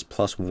Alvarez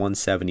plus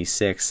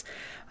 176.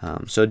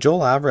 So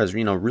Joel Alvarez,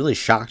 really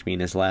shocked me in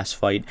his last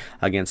fight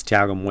against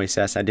Thiago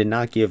Moises. I did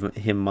not give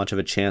him much of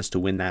a chance to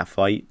win that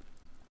fight.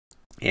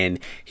 And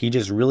he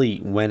just really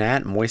went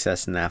at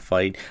Moises in that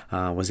fight,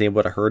 was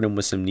able to hurt him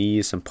with some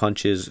knees, some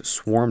punches,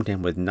 swarmed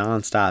him with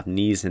non-stop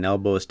knees and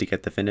elbows to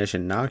get the finish,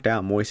 and knocked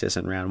out Moises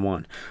in round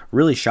one.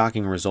 Really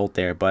shocking result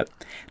there, but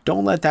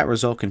don't let that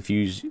result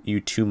confuse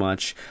you too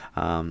much,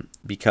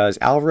 because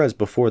Alvarez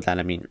before that,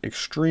 I mean,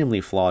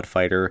 extremely flawed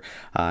fighter.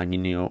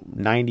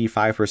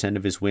 95%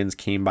 of his wins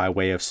came by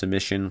way of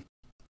submission.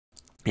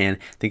 And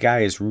the guy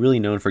is really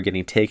known for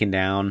getting taken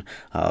down,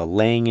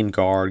 laying in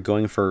guard,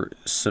 going for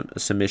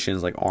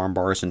submissions like arm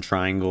bars and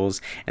triangles.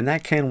 And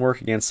that can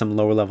work against some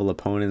lower level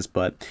opponents.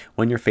 But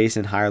when you're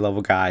facing higher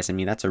level guys, I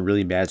mean, that's a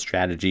really bad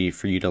strategy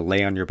for you to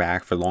lay on your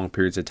back for long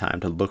periods of time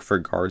to look for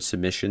guard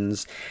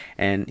submissions.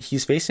 And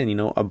he's facing,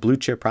 a blue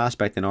chip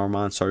prospect in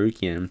Arman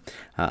Tsarukyan.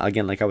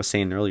 Again, like I was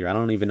saying earlier, I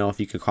don't even know if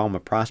you could call him a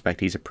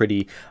prospect. He's a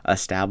pretty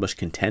established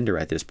contender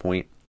at this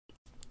point.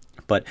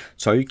 But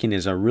Tsarukyan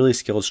is a really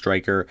skilled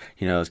striker.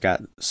 He's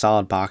got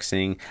solid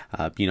boxing,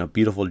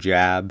 beautiful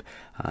jab.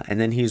 And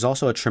then he's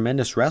also a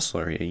tremendous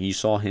wrestler. You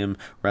saw him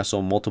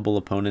wrestle multiple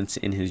opponents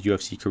in his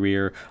UFC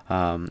career.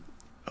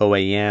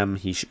 OAM,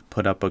 he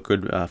put up a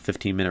good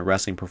 15-minute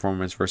wrestling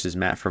performance versus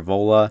Matt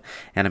Frevola.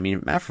 And I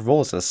mean, Matt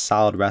Frevola is a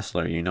solid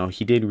wrestler.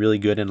 He did really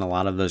good in a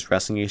lot of those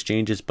wrestling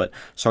exchanges, but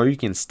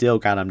Tsarukyan still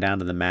got him down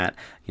to the mat,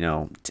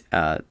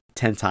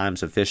 10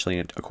 times officially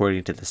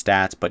according to the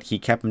stats, but he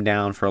kept him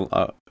down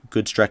for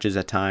good stretches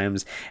at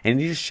times, and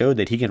he just showed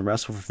that he can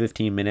wrestle for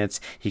 15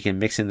 minutes. He can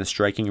mix in the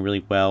striking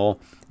really well,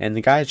 and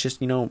the guy is just,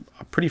 a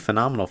pretty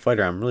phenomenal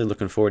fighter. I'm really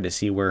looking forward to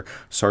see where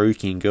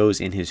Tsarukyan goes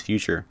in his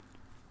future.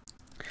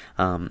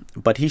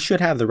 But he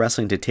should have the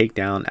wrestling to take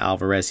down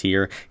Alvarez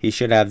here. He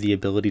should have the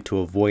ability to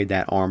avoid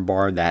that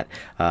armbar, that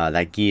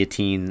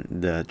guillotine,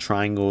 the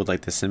triangle,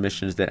 like the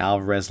submissions that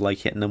Alvarez like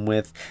hitting them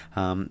with.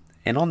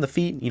 And on the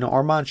feet,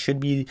 Arman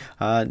should be,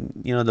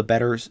 the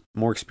better,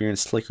 more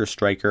experienced, slicker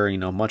striker,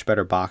 much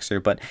better boxer.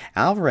 But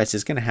Alvarez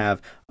is going to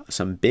have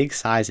some big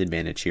size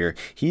advantage here.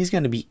 He's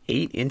going to be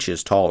 8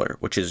 inches taller,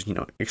 which is,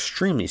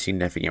 extremely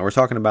significant. We're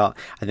talking about,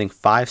 I think,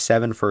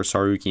 5'7" for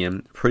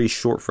Tsarukyan, pretty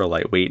short for a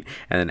lightweight.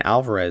 And then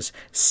Alvarez,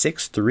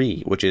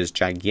 6'3", which is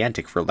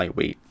gigantic for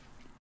lightweight.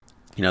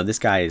 This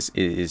guy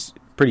is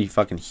pretty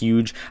fucking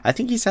huge. I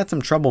think he's had some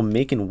trouble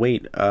making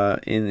weight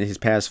in his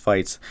past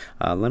fights.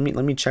 Let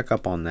me check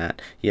up on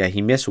that. Yeah,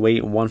 he missed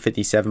weight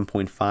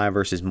 157.5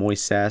 versus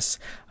Moises.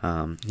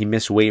 He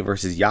missed weight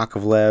versus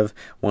Yakovlev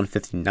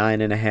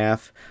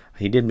 159.5.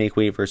 He did make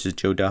weight versus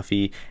Joe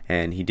Duffy,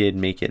 and he did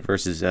make it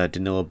versus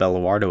Danilo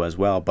Belluardo as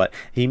well, but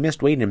he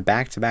missed weight in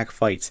back-to-back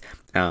fights.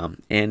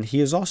 And he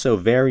is also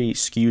very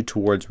skewed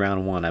towards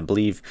round one. I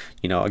believe,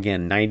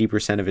 again,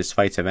 90% of his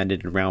fights have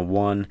ended in round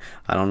one.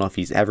 I don't know if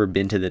he's ever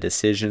been to the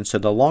decision. So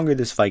the longer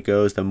this fight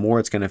goes, the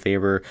more it's going to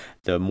favor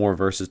the more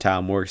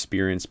versatile, more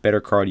experienced, better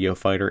cardio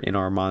fighter in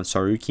Arman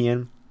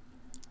Tsarukyan.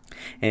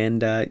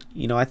 And, I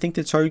think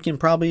that Tsarukyan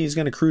probably is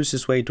going to cruise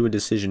his way to a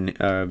decision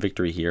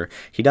victory here.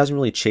 He doesn't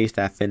really chase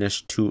that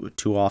finish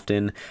too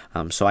often,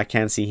 so I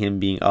can see him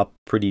being up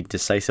pretty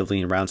decisively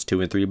in rounds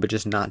 2 and 3, but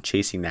just not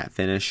chasing that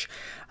finish.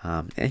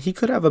 And he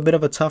could have a bit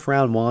of a tough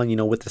round one,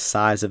 with the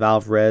size of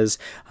Alvarez.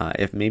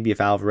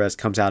 If Alvarez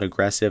comes out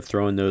aggressive,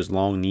 throwing those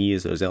long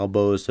knees, those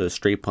elbows, those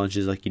straight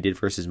punches like he did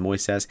versus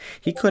Moises,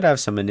 he could have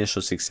some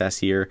initial success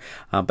here.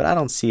 But I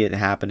don't see it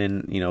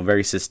happening,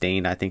 very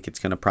sustained. I think it's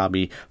going to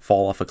probably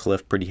fall off a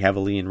cliff pretty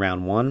heavily in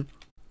round one.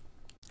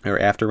 Or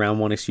after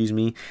round one, excuse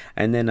me,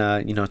 and then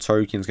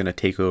Tsarukyan's going to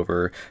take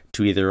over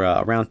to either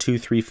a round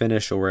 2-3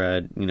 finish or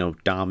a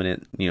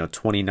dominant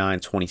 29-27,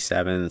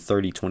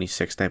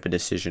 30-26 type of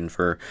decision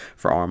for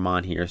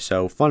Arman here.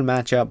 So fun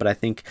matchup, but I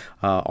think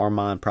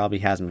Arman probably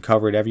has him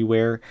covered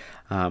everywhere,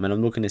 and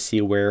I'm looking to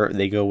see where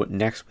they go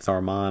next with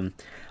Arman.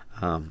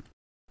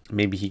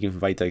 maybe he can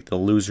fight like the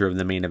loser of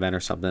the main event or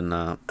something.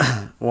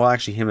 Well,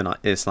 actually, him and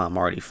Islam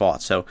already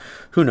fought, so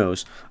who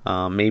knows?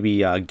 Maybe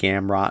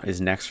Gamrot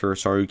is next for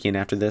Tsarukyan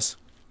after this.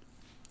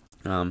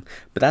 But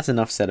that's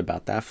enough said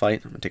about that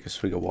fight. I'm gonna take a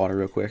swig of water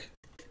real quick.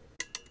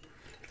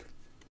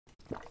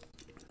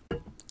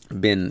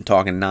 Been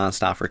talking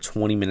nonstop for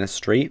 20 minutes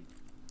straight.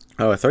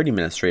 Oh, 30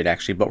 minutes straight,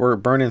 actually. But we're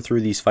burning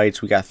through these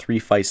fights. We got 3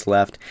 fights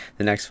left.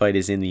 The next fight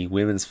is in the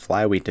women's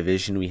flyweight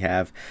division. We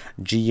have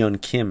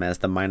Ji-Yeon-Kim as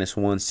the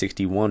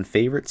 -161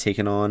 favorite,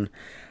 taking on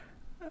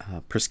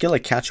Priscilla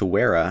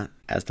Cachoeira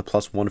as the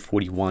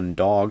 +141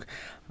 dog.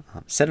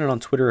 Said it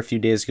on Twitter a few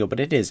days ago, but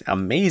it is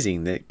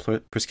amazing that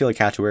Priscilla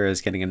Cachoeira is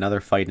getting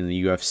another fight in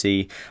the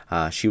UFC.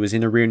 She was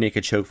in a rear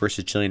naked choke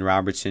versus Jillian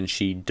Robertson.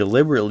 She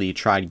deliberately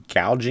tried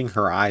gouging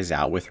her eyes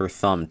out with her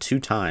thumb 2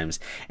 times,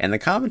 and the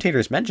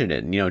commentators mentioned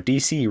it. You know,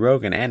 DC,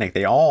 Rogan, Anik,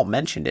 they all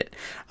mentioned it.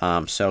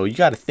 So you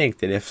got to think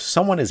that if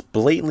someone is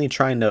blatantly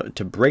trying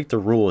to break the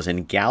rules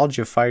and gouge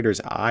a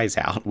fighter's eyes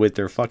out with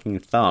their fucking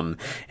thumb,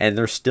 and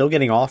they're still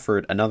getting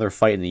offered another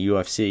fight in the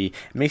UFC,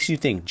 it makes you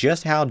think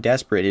just how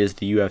desperate is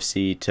the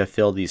UFC to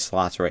fill these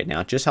slots right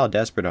now. Just how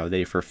desperate are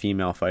they for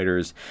female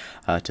fighters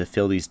to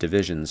fill these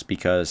divisions?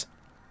 Because,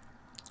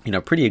 you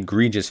know, pretty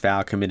egregious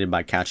foul committed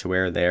by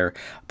Cachoeira there,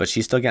 but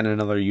she's still getting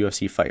another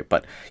UFC fight.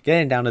 But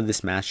getting down to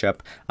this matchup,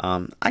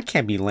 I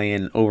can't be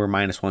laying over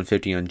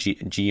 -150 on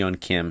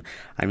Ji-Yeon-Kim.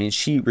 I mean,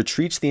 she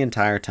retreats the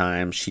entire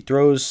time. She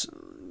throws,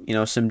 you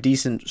know, some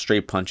decent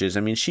straight punches. I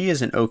mean, she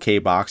is an okay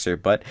boxer,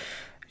 but,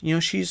 you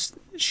know, she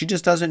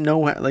just doesn't know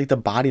like the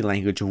body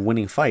language of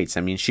winning fights.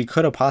 I mean, she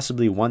could have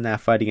possibly won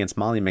that fight against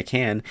Molly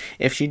McCann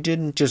if she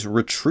didn't just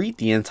retreat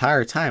the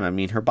entire time. I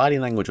mean, her body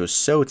language was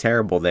so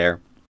terrible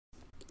there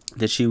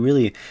that she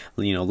really,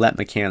 you know, let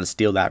McCann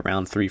steal that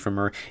round 3 from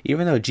her.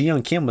 Even though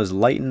Ji-Yeon-Kim was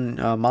lighting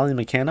Molly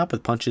McCann up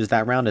with punches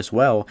that round as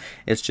well,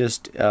 it's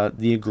just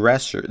the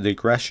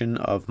aggression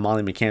of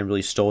Molly McCann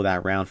really stole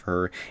that round for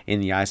her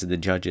in the eyes of the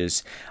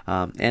judges.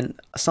 And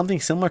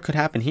something similar could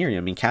happen here. I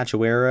mean,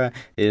 Cachoeira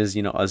is,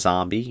 you know, a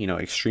zombie, you know,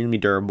 extremely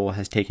durable,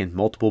 has taken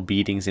multiple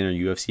beatings in her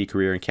UFC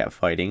career and kept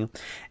fighting.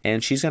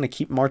 And she's going to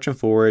keep marching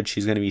forward.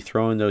 She's going to be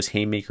throwing those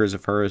haymakers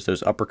of hers,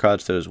 those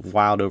uppercuts, those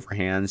wild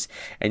overhands.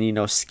 And, you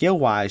know,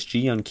 skill-wise,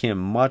 Ji-Yeon-Kim,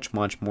 much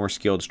more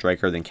skilled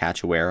striker than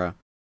Cachoeira.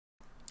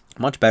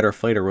 Much better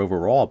fighter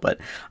overall, but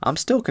I'm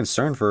still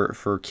concerned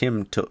for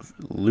Kim to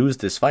lose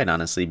this fight,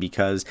 honestly,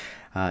 because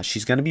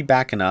she's going to be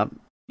backing up.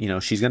 You know,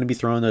 she's going to be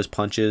throwing those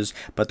punches,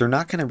 but they're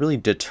not going to really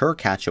deter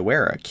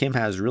Cachoeira. Kim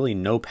has really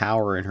no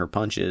power in her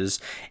punches,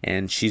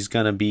 and she's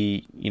going to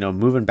be, you know,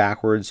 moving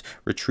backwards,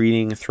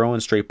 retreating, throwing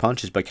straight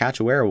punches, but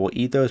Cachoeira will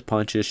eat those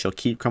punches. She'll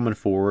keep coming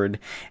forward,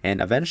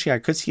 and eventually I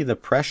could see the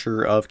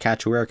pressure of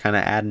Cachoeira kind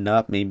of adding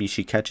up. Maybe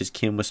she catches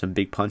Kim with some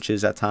big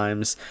punches at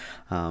times.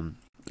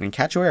 And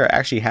Cachoeira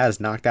actually has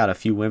knocked out a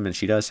few women.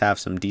 She does have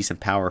some decent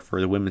power for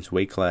the women's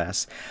weight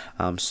class.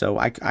 So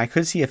I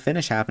could see a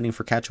finish happening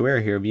for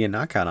Cachoeira here via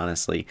knockout,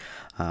 honestly.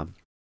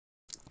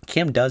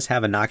 Kim does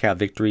have a knockout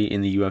victory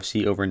in the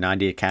UFC over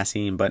Nadia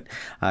Kassim, but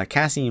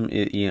Kassim,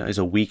 you know, is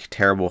a weak,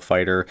 terrible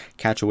fighter.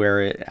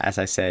 Cachoeira, as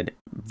I said,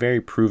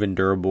 very proven,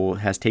 durable,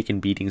 has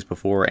taken beatings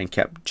before and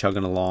kept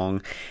chugging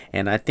along.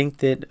 And I think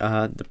that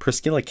the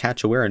Priscilla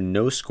Cachoeira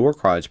no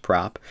scorecards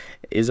prop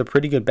is a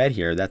pretty good bet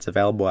here. That's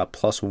available at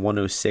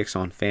 +106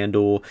 on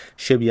FanDuel.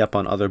 Should be up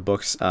on other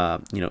books,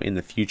 you know, in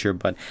the future.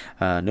 But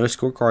no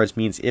scorecards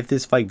means if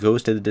this fight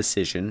goes to the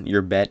decision,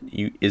 your bet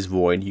is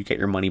void. You get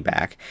your money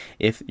back.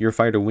 If your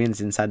fighter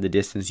wins inside the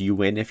distance, you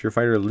win. If your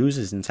fighter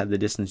loses inside the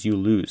distance, you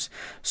lose.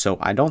 So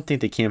I don't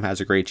think that Kim has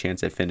a great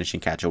chance at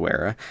finishing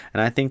Cachoeira.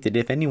 And I think that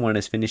if anyone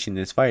is finishing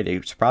this fight,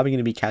 it's probably going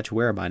to be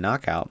Cachoeira by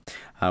knockout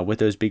with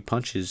those big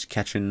punches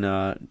catching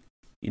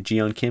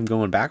Ji-Yeon-Kim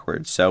going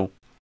backwards. So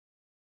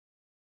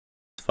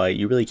fight,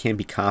 you really can't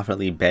be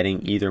confidently betting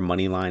either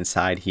money line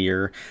side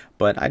here,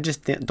 but I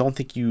just don't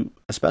think you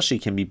especially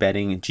can be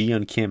betting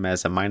Ji-Yeon-Kim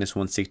as a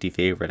 -160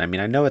 favorite. I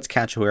mean, I know it's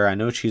Cachoeira, I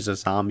know she's a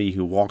zombie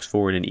who walks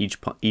forward and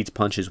eats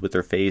punches with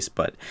her face,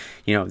 but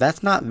you know,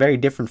 that's not very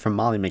different from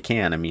Molly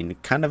McCann. I mean,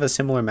 kind of a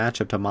similar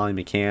matchup to Molly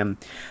McCann,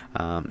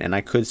 and I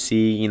could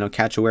see, you know,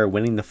 Cachoeira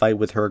winning the fight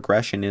with her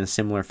aggression in a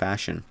similar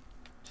fashion.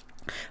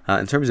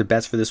 In terms of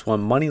bets for this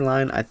one, money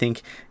line, I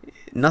think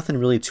nothing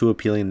really too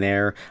appealing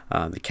there.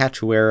 The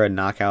Cachoeira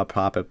knockout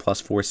prop at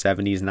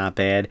 +470 is not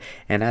bad,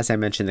 and as I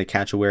mentioned, the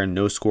Cachoeira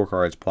no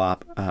scorecards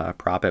prop at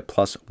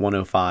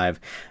 +105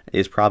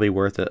 is probably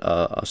worth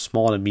a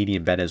small to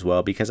medium bet as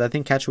well, because I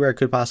think Cachoeira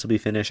could possibly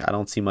finish. I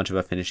don't see much of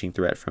a finishing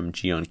threat from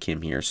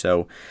Ji-Yeon-Kim here.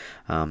 So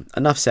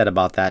enough said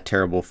about that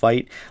terrible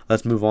fight.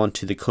 Let's move on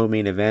to the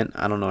co-main event.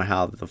 I don't know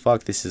how the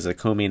fuck this is a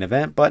co-main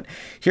event, but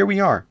here we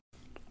are.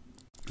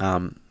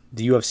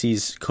 the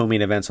UFC's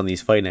co-main events on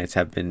these fight nights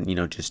have been,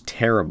 just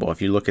terrible.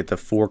 If you look at the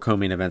 4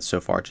 co-main events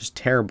so far, just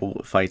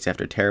terrible fights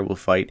after terrible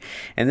fight.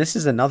 And this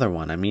is another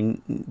one. I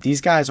mean,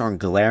 these guys aren't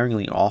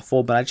glaringly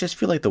awful, but I just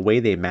feel like the way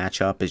they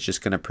match up is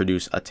just going to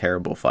produce a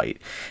terrible fight.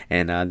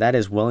 And that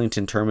is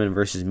Wellington-Turman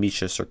versus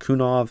Misha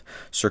Cirkunov.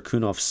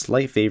 Cirkunov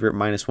slight favorite,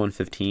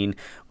 -115.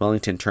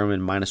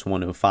 Wellington-Turman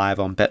 -105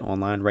 on Bet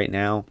Online right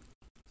now.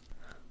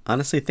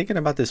 Honestly, thinking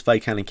about this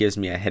fight kind of gives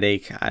me a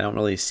headache. I don't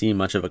really see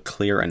much of a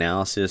clear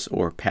analysis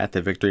or path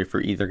to victory for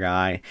either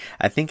guy.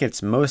 I think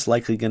it's most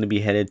likely going to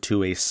be headed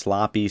to a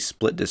sloppy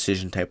split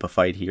decision type of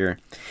fight here.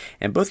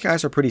 And both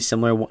guys are pretty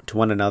similar to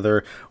one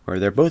another, where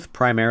they're both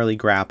primarily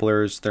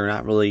grapplers. They're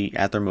not really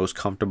at their most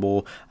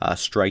comfortable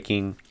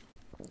striking.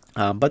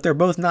 But they're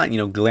both not,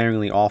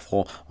 glaringly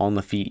awful on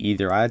the feet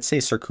either. I'd say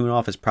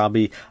Cirkunov is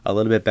probably a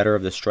little bit better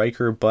of the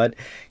striker, but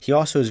he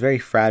also is very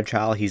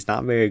fragile. He's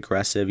not very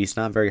aggressive. He's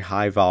not very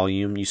high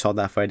volume. You saw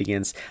that fight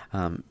against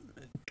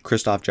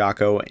Krzysztof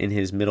Jotko in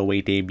his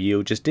middleweight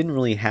debut. Just didn't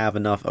really have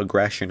enough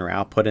aggression or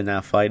output in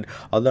that fight,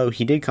 although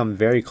he did come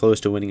very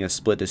close to winning a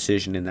split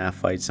decision in that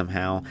fight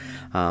somehow.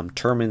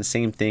 Turman,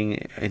 same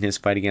thing in his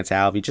fight against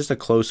Alvi, just a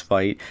close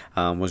fight,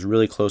 was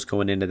really close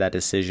going into that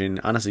decision.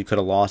 Honestly could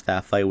have lost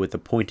that fight with the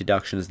point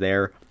deductions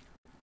there.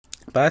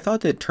 But I thought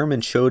that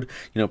Turman showed,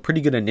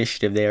 pretty good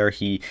initiative there.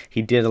 He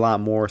did a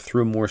lot more,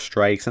 threw more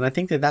strikes, and I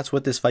think that that's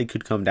what this fight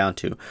could come down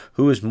to.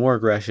 Who is more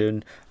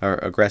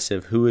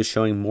aggressive? Who is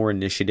showing more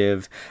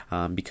initiative?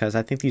 Because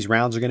I think these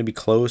rounds are going to be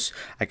close.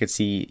 I could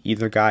see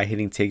either guy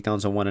hitting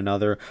takedowns on one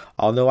another.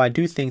 Although I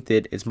do think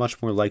that it's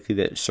much more likely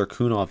that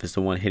Cirkunov is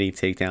the one hitting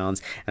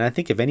takedowns. And I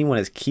think if anyone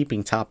is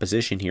keeping top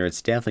position here,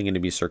 it's definitely going to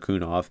be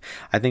Cirkunov.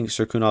 I think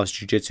Cirkunov's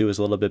jiu-jitsu is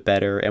a little bit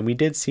better, and we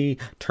did see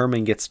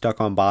Turman get stuck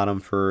on bottom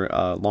for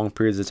long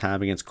periods of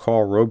time against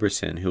Carl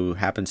Roberson, who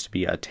happens to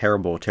be a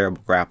terrible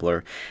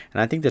grappler. And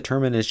I think the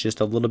Turman is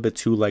just a little bit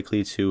too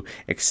likely to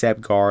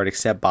accept guard,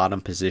 accept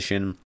bottom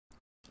position,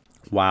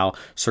 while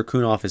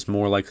Cirkunov is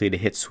more likely to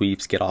hit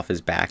sweeps, get off his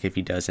back if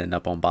he does end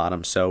up on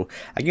bottom. So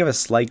I give a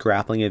slight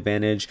grappling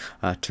advantage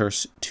to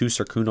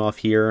Cirkunov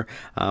here,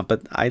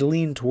 but I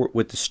lean toward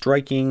with the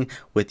striking,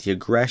 with the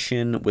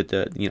aggression, with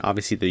the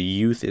obviously the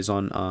youth is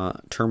on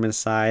Turman's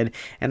side,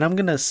 and I'm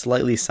gonna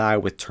slightly side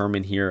with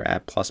Turman here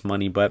at plus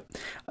money. But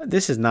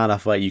this is not a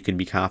fight you can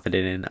be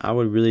confident in. I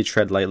would really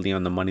tread lightly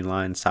on the money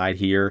line side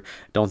here.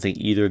 Don't think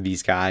either of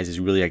these guys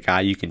is really a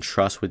guy you can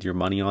trust with your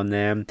money on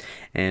them,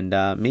 and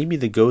maybe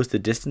the goes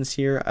the distance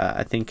here.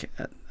 I think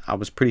I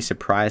was pretty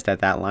surprised at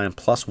that line,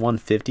 plus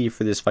 150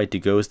 for this fight to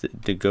go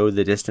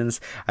the distance.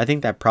 I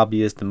think that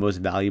probably is the most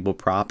valuable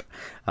prop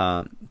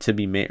to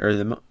be made, or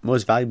the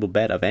most valuable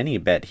bet of any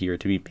bet here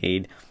to be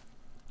made.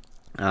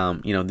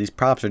 These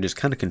props are just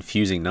kind of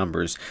confusing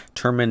numbers.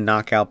 Turman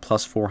knockout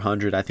plus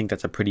 400. I think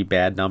that's a pretty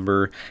bad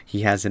number.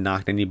 He hasn't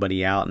knocked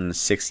anybody out in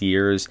 6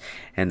 years,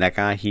 and that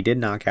guy he did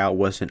knock out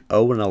was an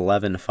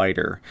 0-11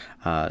 fighter,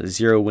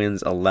 0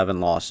 wins,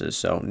 11 losses.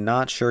 So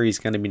not sure he's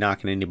going to be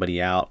knocking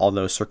anybody out.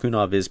 Although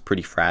Cirkunov is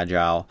pretty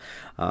fragile.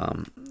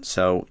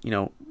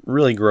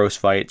 Really gross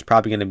fight. It's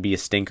probably going to be a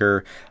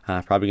stinker,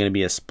 probably going to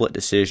be a split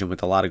decision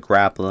with a lot of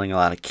grappling, a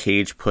lot of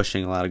cage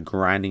pushing, a lot of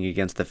grinding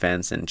against the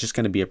fence, and just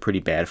going to be a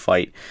pretty bad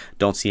fight.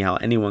 Don't see how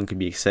anyone could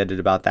be excited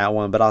about that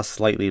one, but I'll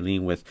slightly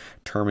lean with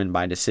Turman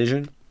by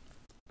decision.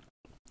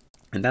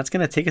 And that's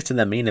going to take us to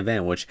the main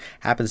event, which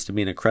happens to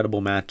be an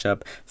incredible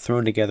matchup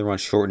thrown together on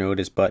short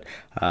notice. But,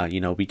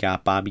 we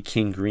got Bobby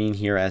King Green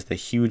here as the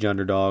huge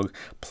underdog,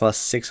 plus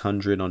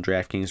 600 on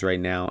DraftKings right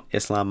now.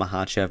 Islam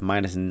Makhachev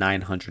minus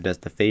 900 as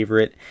the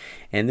favorite.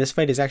 And this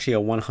fight is actually a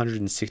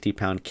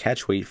 160-pound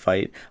catchweight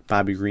fight.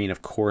 Bobby Green,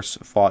 of course,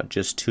 fought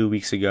just 2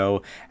 weeks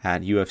ago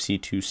at UFC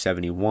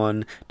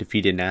 271,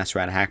 defeated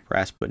Nasrat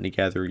Haqparast, putting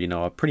together,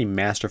 a pretty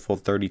masterful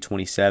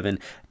 30-27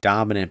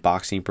 dominant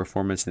boxing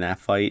performance in that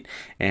fight.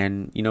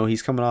 And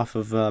he's coming off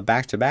of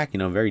back-to-back,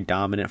 very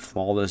dominant,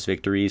 flawless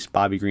victories.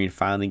 Bobby Green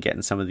finally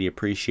getting some of the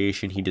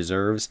appreciation he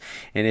deserves.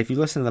 And if you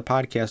listen to the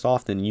podcast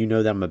often, you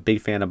know that I'm a big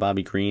fan of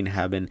Bobby Green.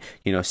 Have been,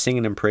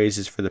 singing him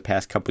praises for the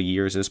past couple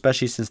years,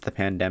 especially since the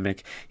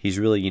pandemic. He's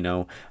really,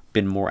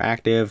 been more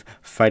active,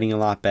 fighting a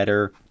lot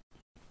better,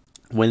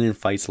 winning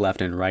fights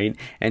left and right,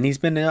 and he's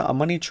been a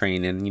money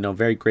train, and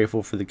very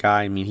grateful for the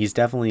guy. I mean, he's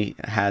definitely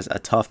has a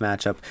tough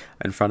matchup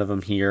in front of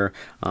him here,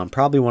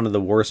 probably one of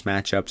the worst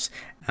matchups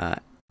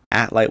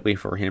at lightweight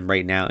for him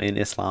right now in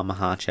Islam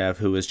Makhachev,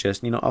 who is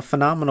just a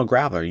phenomenal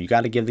grappler. You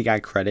got to give the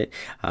guy credit.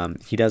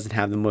 He doesn't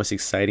have the most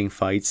exciting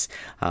fights.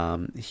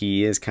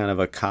 He is kind of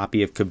a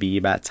copy of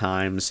Khabib at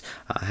times,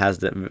 has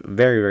the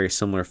very, very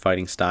similar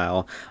fighting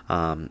style.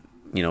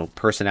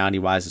 Personality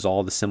wise is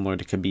all the similar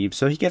to Khabib,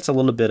 so he gets a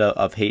little bit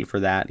of hate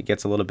for that. He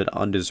gets a little bit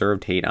of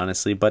undeserved hate,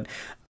 honestly, but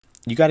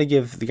you got to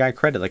give the guy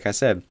credit. Like I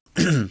said,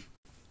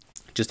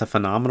 just a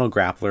phenomenal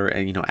grappler,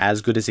 and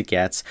as good as it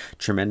gets.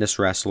 Tremendous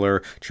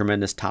wrestler,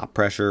 tremendous top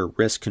pressure,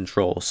 wrist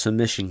control,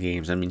 submission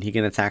games. I mean, he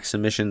can attack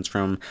submissions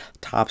from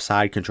top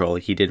side control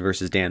like he did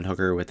versus Dan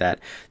Hooker with that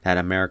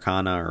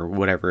Americana or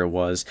whatever it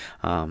was.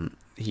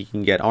 he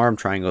can get arm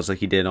triangles like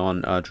he did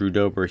on Drew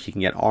Dober. He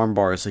can get arm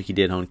bars like he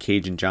did on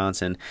Cajun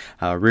Johnson.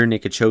 Rear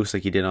naked chokes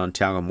like he did on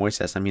Thiago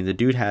Moises. I mean, the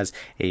dude has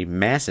a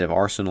massive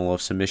arsenal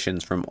of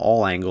submissions from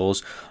all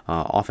angles,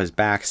 off his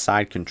back,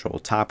 side control,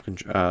 top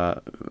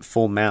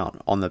full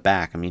mount on the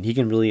back. I mean, he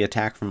can really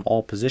attack from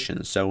all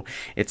positions. So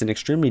it's an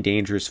extremely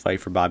dangerous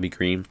fight for Bobby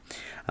Green.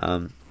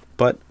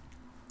 But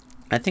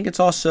I think it's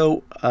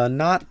also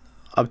not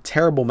a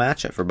terrible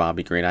matchup for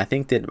Bobby Green. I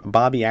think that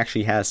Bobby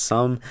actually has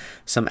some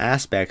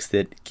aspects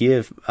that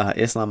give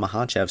Islam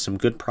Makhachev some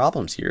good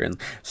problems here. And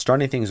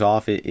starting things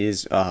off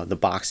is the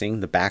boxing,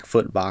 the back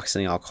foot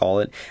boxing, I'll call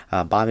it.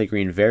 Bobby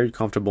Green very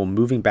comfortable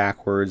moving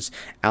backwards,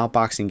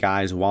 outboxing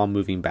guys while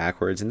moving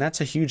backwards, and that's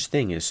a huge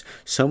thing. Is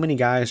so many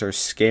guys are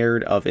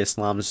scared of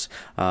Islam's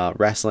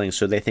wrestling,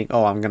 so they think,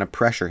 oh, I'm going to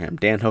pressure him.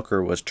 Dan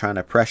Hooker was trying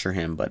to pressure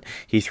him, but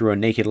he threw a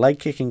naked leg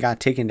kick and got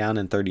taken down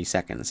in 30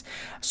 seconds.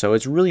 So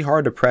it's really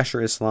hard to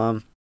pressure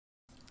Islam,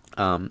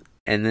 and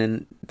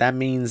then that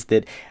means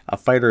that a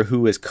fighter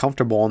who is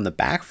comfortable on the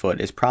back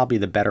foot is probably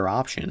the better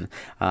option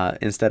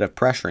instead of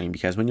pressuring,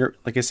 because when you're,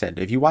 like I said,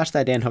 if you watch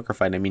that Dan Hooker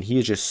fight, I mean, he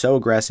is just so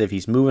aggressive.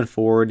 He's moving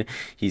forward,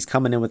 he's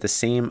coming in with the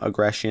same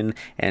aggression,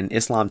 and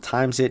Islam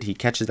times it. He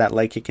catches that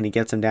leg kick and he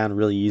gets him down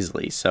really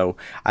easily. So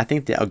I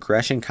think the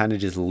aggression kind of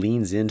just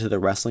leans into the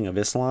wrestling of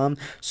Islam.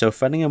 So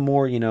fighting a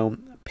more,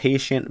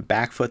 patient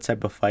back foot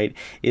type of fight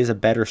is a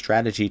better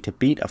strategy to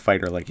beat a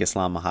fighter like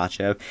Islam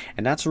Makhachev,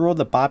 and that's a role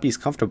that Bobby's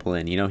comfortable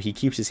in. He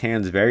keeps his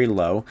hands very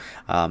low.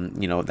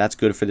 That's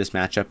good for this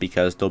matchup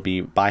because they'll be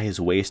by his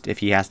waist if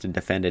he has to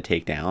defend a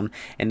takedown,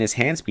 and his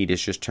hand speed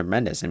is just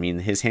tremendous. I mean,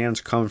 his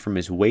hands come from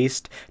his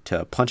waist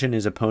to punching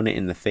his opponent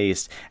in the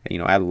face,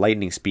 at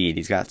lightning speed.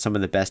 He's got some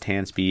of the best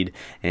hand speed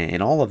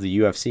in all of the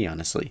UFC,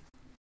 honestly.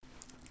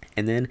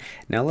 And then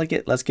now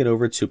let's get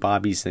over to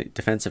Bobby's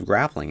defensive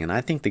grappling. And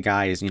I think the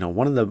guy is,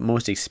 one of the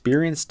most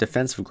experienced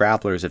defensive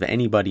grapplers of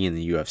anybody in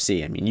the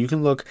UFC. I mean, you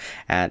can look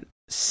at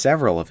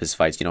several of his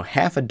fights,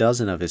 half a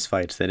dozen of his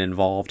fights that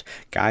involved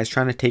guys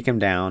trying to take him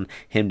down,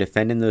 him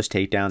defending those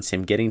takedowns,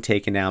 him getting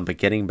taken down but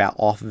getting back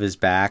off of his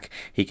back.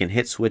 He can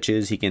hit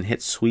switches, he can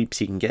hit sweeps,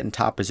 he can get in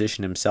top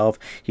position himself.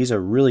 He's a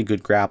really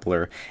good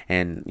grappler.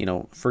 And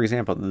for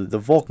example, the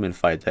Volkman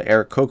fight, the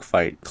Eric Koch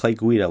fight, Clay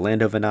Guida,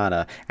 Lando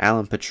Venata,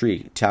 Alan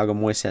Patrick, Thiago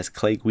Moises,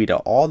 Clay Guida,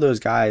 all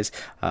those guys,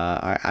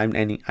 I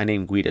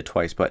named Guida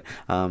twice, but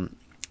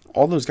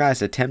all those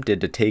guys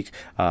attempted to take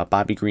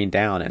Bobby Green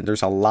down, and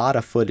there's a lot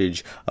of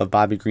footage of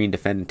Bobby Green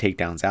defending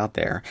takedowns out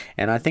there.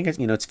 And I think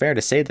it's fair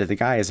to say that the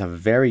guy is a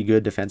very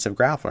good defensive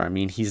grappler. I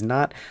mean, he's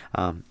not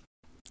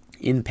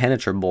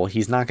impenetrable.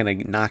 He's not going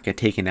to not get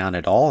taken down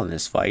at all in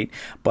this fight,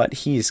 but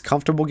he's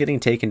comfortable getting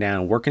taken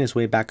down, working his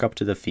way back up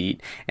to the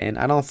feet. And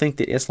I don't think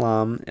that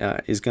Islam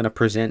is going to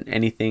present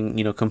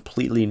anything,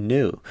 completely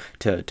new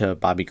to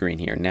Bobby Green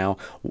here. Now,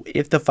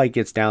 if the fight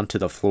gets down to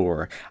the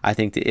floor, I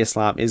think that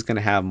Islam is going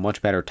to have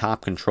much better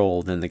top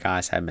control than the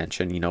guys I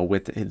mentioned,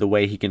 with the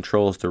way he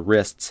controls the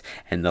wrists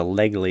and the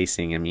leg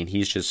lacing. I mean,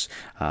 he's just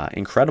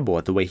incredible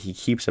at the way he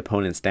keeps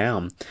opponents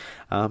down.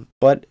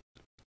 But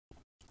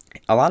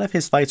a lot of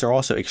his fights are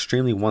also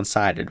extremely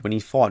one-sided. When he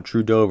fought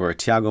Drew Dober,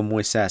 Thiago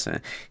Moises,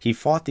 he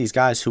fought these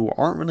guys who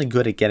aren't really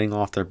good at getting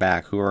off their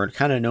back, who are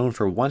kind of known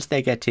for once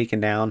they get taken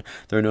down,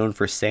 they're known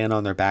for staying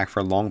on their back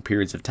for long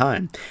periods of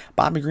time.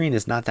 Bobby Green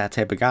is not that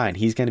type of guy, and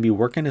he's going to be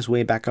working his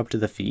way back up to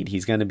the feet.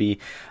 He's going to be,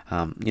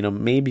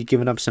 maybe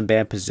giving up some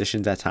bad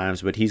positions at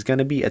times, but he's going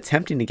to be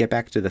attempting to get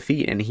back to the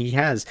feet, and he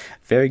has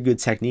very good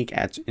technique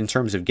in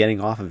terms of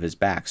getting off of his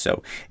back.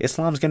 So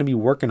Islam's going to be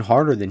working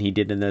harder than he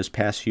did in those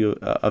past few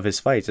of his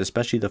fights,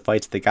 especially the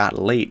fights that got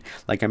late.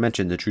 Like I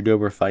mentioned, the Drew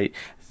Dober fight,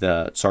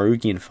 the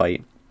Tsarukyan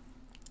fight,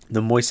 the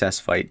Moises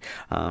fight.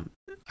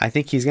 I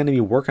think he's going to be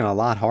working a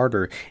lot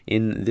harder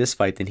in this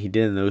fight than he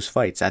did in those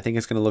fights. I think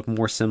it's going to look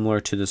more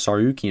similar to the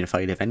Tsarukyan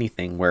fight, if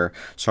anything, where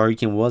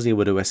Tsarukyan was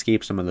able to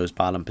escape some of those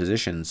bottom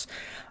positions.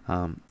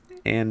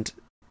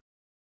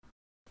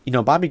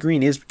 Bobby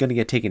Green is going to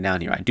get taken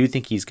down here. I do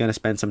think he's going to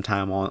spend some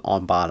time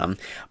on bottom,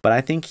 but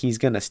I think he's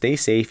going to stay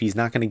safe. He's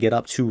not going to get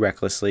up too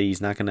recklessly.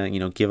 He's not going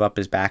to, give up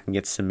his back and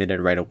get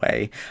submitted right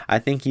away. I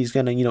think he's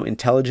going to,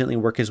 intelligently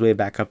work his way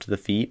back up to the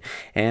feet.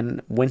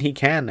 And when he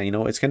can,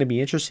 it's going to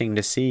be interesting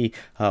to see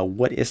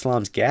what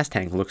Islam's gas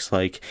tank looks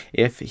like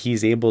if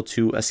he's able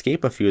to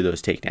escape a few of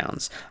those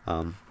takedowns.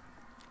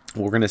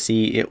 We're going to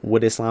see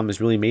what Islam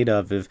is really made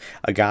of if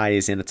a guy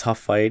is in a tough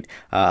fight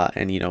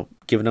and,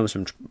 giving him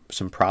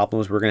some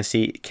problems. We're going to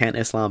see, can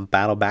Islam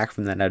battle back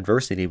from that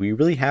adversity? We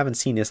really haven't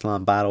seen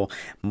Islam battle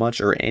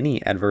much or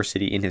any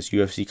adversity in his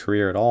UFC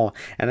career at all.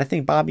 And I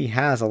think Bobby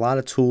has a lot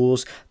of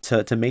tools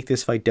to make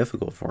this fight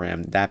difficult for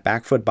him. That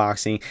back foot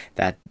boxing,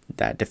 that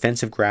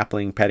defensive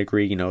grappling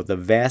pedigree, the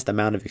vast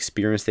amount of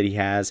experience that he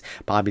has.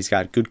 Bobby's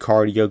got good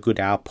cardio, good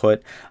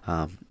output.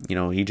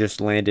 He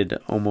just landed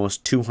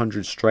almost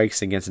 200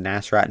 strikes against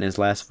Nasrat in his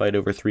last fight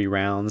over 3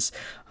 rounds.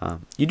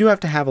 You do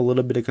have to have a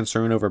little bit of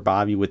concern over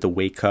Bobby with the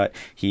weight cut.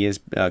 He is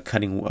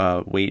cutting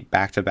weight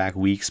back-to-back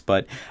weeks,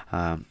 but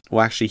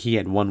actually he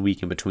had 1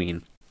 week in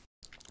between.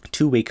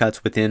 2 weight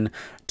cuts within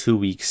 2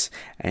 weeks,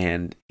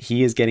 and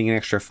he is getting an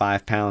extra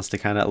 5 pounds to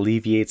kind of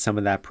alleviate some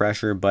of that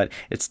pressure, but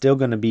it's still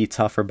going to be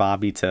tough for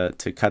Bobby to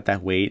cut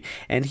that weight.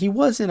 And he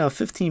was in a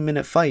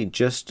 15-minute fight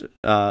just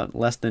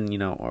less than,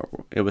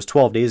 it was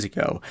 12 days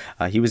ago.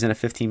 He was in a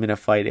 15-minute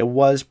fight. It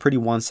was pretty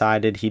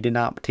one-sided. He did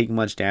not take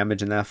much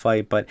damage in that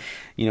fight, but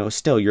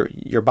still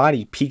your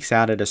body peaks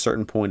out at a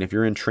certain point. If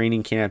you're in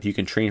training camp, you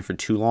can train for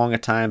too long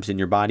at times and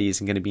your body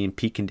isn't going to be in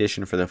peak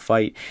condition for the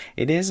fight.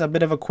 It is a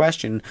bit of a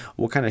question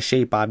what kind of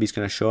shape Bobby's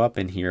going to show up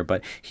in here,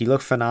 but he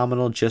looked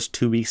phenomenal just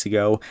 2 weeks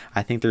ago.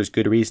 I think there's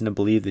good reason to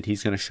believe that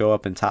he's going to show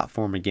up in top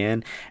form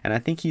again, and I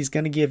think he's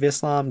going to give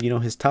Islam,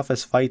 his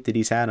toughest fight that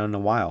he's had in a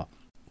while.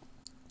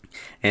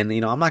 And,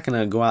 I'm not going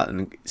to go out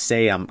and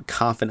say I'm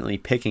confidently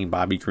picking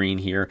Bobby Green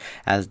here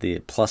as the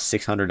plus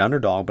 600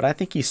 underdog, but I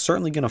think he's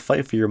certainly going to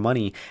fight for your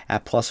money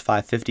at plus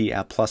 550,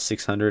 at plus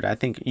 600. I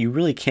think you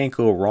really can't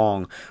go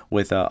wrong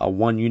with a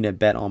 1-unit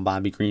bet on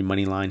Bobby Green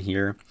money line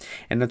here.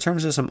 And in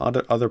terms of some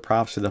other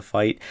props for the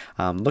fight,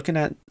 looking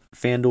at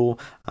FanDuel,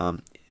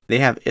 they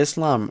have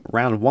Islam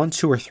round 1,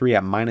 2, or 3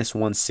 at minus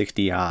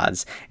 160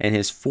 odds, and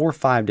his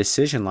 4-5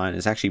 decision line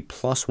is actually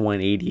plus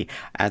 180.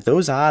 At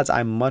those odds,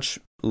 I much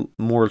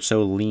more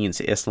so lean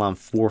to Islam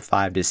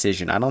 4-5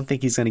 decision. I don't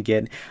think he's going to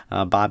get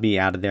Bobby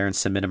out of there and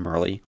submit him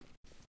early.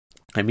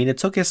 I mean, it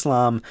took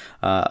Islam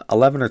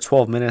 11 or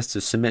 12 minutes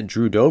to submit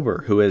Drew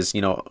Dober, who is,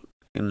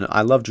 and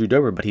I love Drew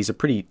Dober, but he's a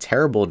pretty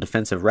terrible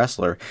defensive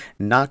wrestler,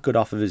 not good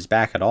off of his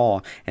back at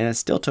all, and it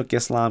still took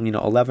Islam,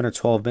 11 or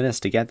 12 minutes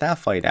to get that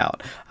fight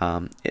out.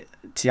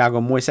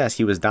 Thiago Moises,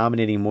 he was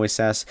dominating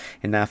Moises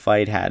in that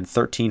fight, had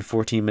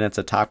 13-14 minutes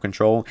of top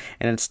control,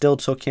 and it still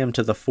took him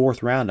to the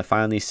 4th round to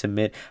finally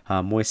submit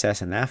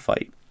Moises in that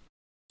fight.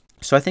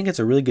 So I think it's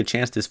a really good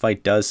chance this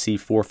fight does see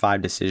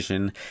 4-5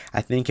 decision.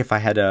 I think if I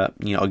had a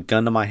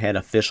gun to my head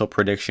official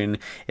prediction,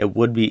 it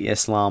would be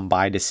Islam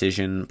by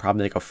decision,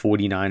 probably like a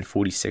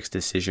 49-46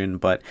 decision.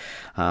 But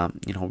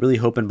really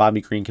hoping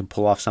Bobby Green can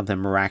pull off something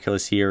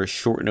miraculous here.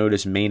 Short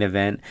notice main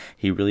event.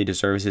 He really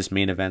deserves his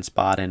main event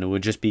spot, and it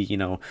would just be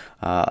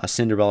a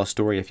Cinderella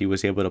story if he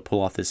was able to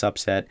pull off this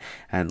upset.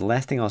 And the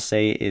last thing I'll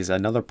say is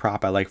another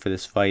prop I like for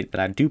this fight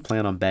that I do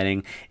plan on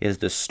betting is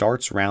the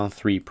starts round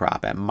 3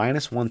 prop at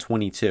minus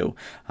 122.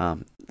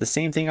 The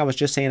same thing I was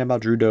just saying about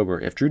Drew Dober.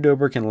 If Drew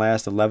Dober can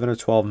last 11 or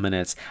 12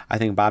 minutes, I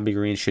think Bobby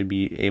Green should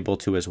be able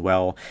to as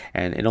well.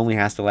 And it only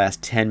has to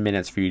last 10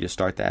 minutes for you to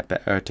start that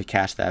bet, or to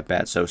cash that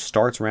bet. So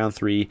starts round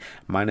 3,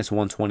 minus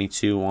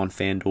 122 on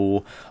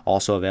FanDuel,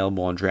 also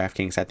available on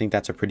DraftKings. I think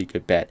that's a pretty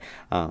good bet.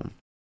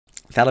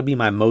 That'll be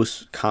my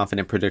most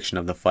confident prediction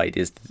of the fight,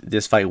 is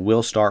this fight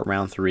will start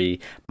round 3,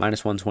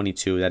 minus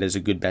 122. That is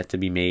a good bet to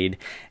be made.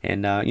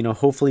 And,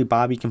 hopefully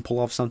Bobby can pull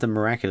off something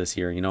miraculous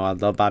here. I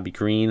love Bobby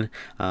Green.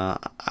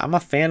 I'm a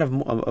fan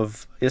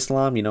of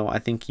Islam. I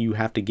think you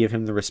have to give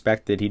him the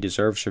respect that he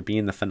deserves for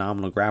being the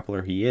phenomenal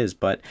grappler he is.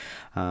 But,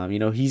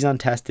 he's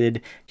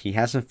untested. He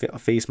hasn't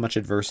faced much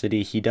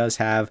adversity. He does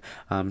have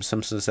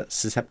some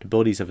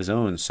susceptibilities of his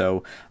own.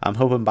 So I'm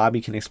hoping Bobby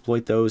can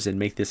exploit those and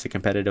make this a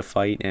competitive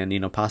fight, and,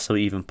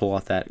 possibly even pull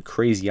off that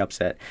crazy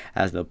upset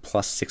as the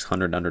plus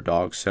 600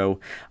 underdog. So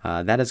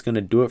that is going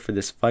to do it for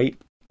this fight.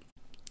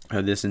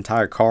 This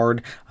entire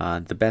card.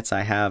 The bets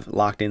I have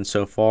locked in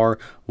so far: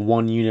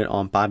 1 unit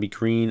on Bobby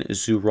Green,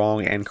 Zhu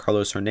Rong, and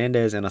Carlos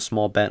Hernandez, and a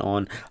small bet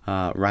on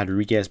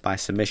Rodriguez by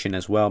submission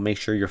as well. Make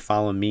sure you're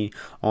following me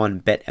on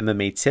Bet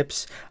MMA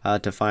Tips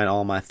to find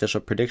all my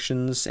official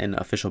predictions and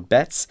official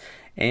bets.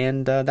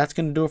 And that's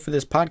going to do it for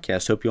this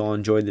podcast. Hope you all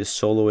enjoyed this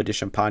solo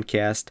edition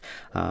podcast.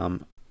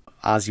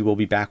 Ozzy will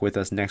be back with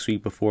us next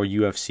week before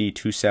UFC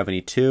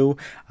 272.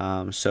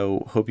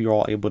 So hope you're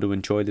all able to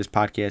enjoy this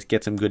podcast,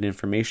 get some good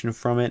information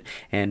from it,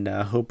 and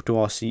hope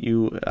to see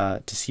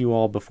you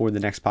all before the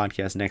next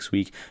podcast next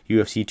week.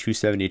 UFC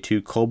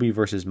 272, Colby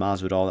versus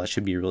Masvidal. That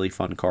should be a really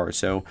fun card.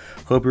 So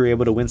hope you're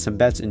able to win some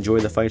bets, enjoy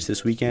the fights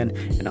this weekend,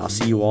 and I'll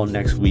see you all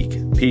next week.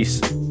 Peace.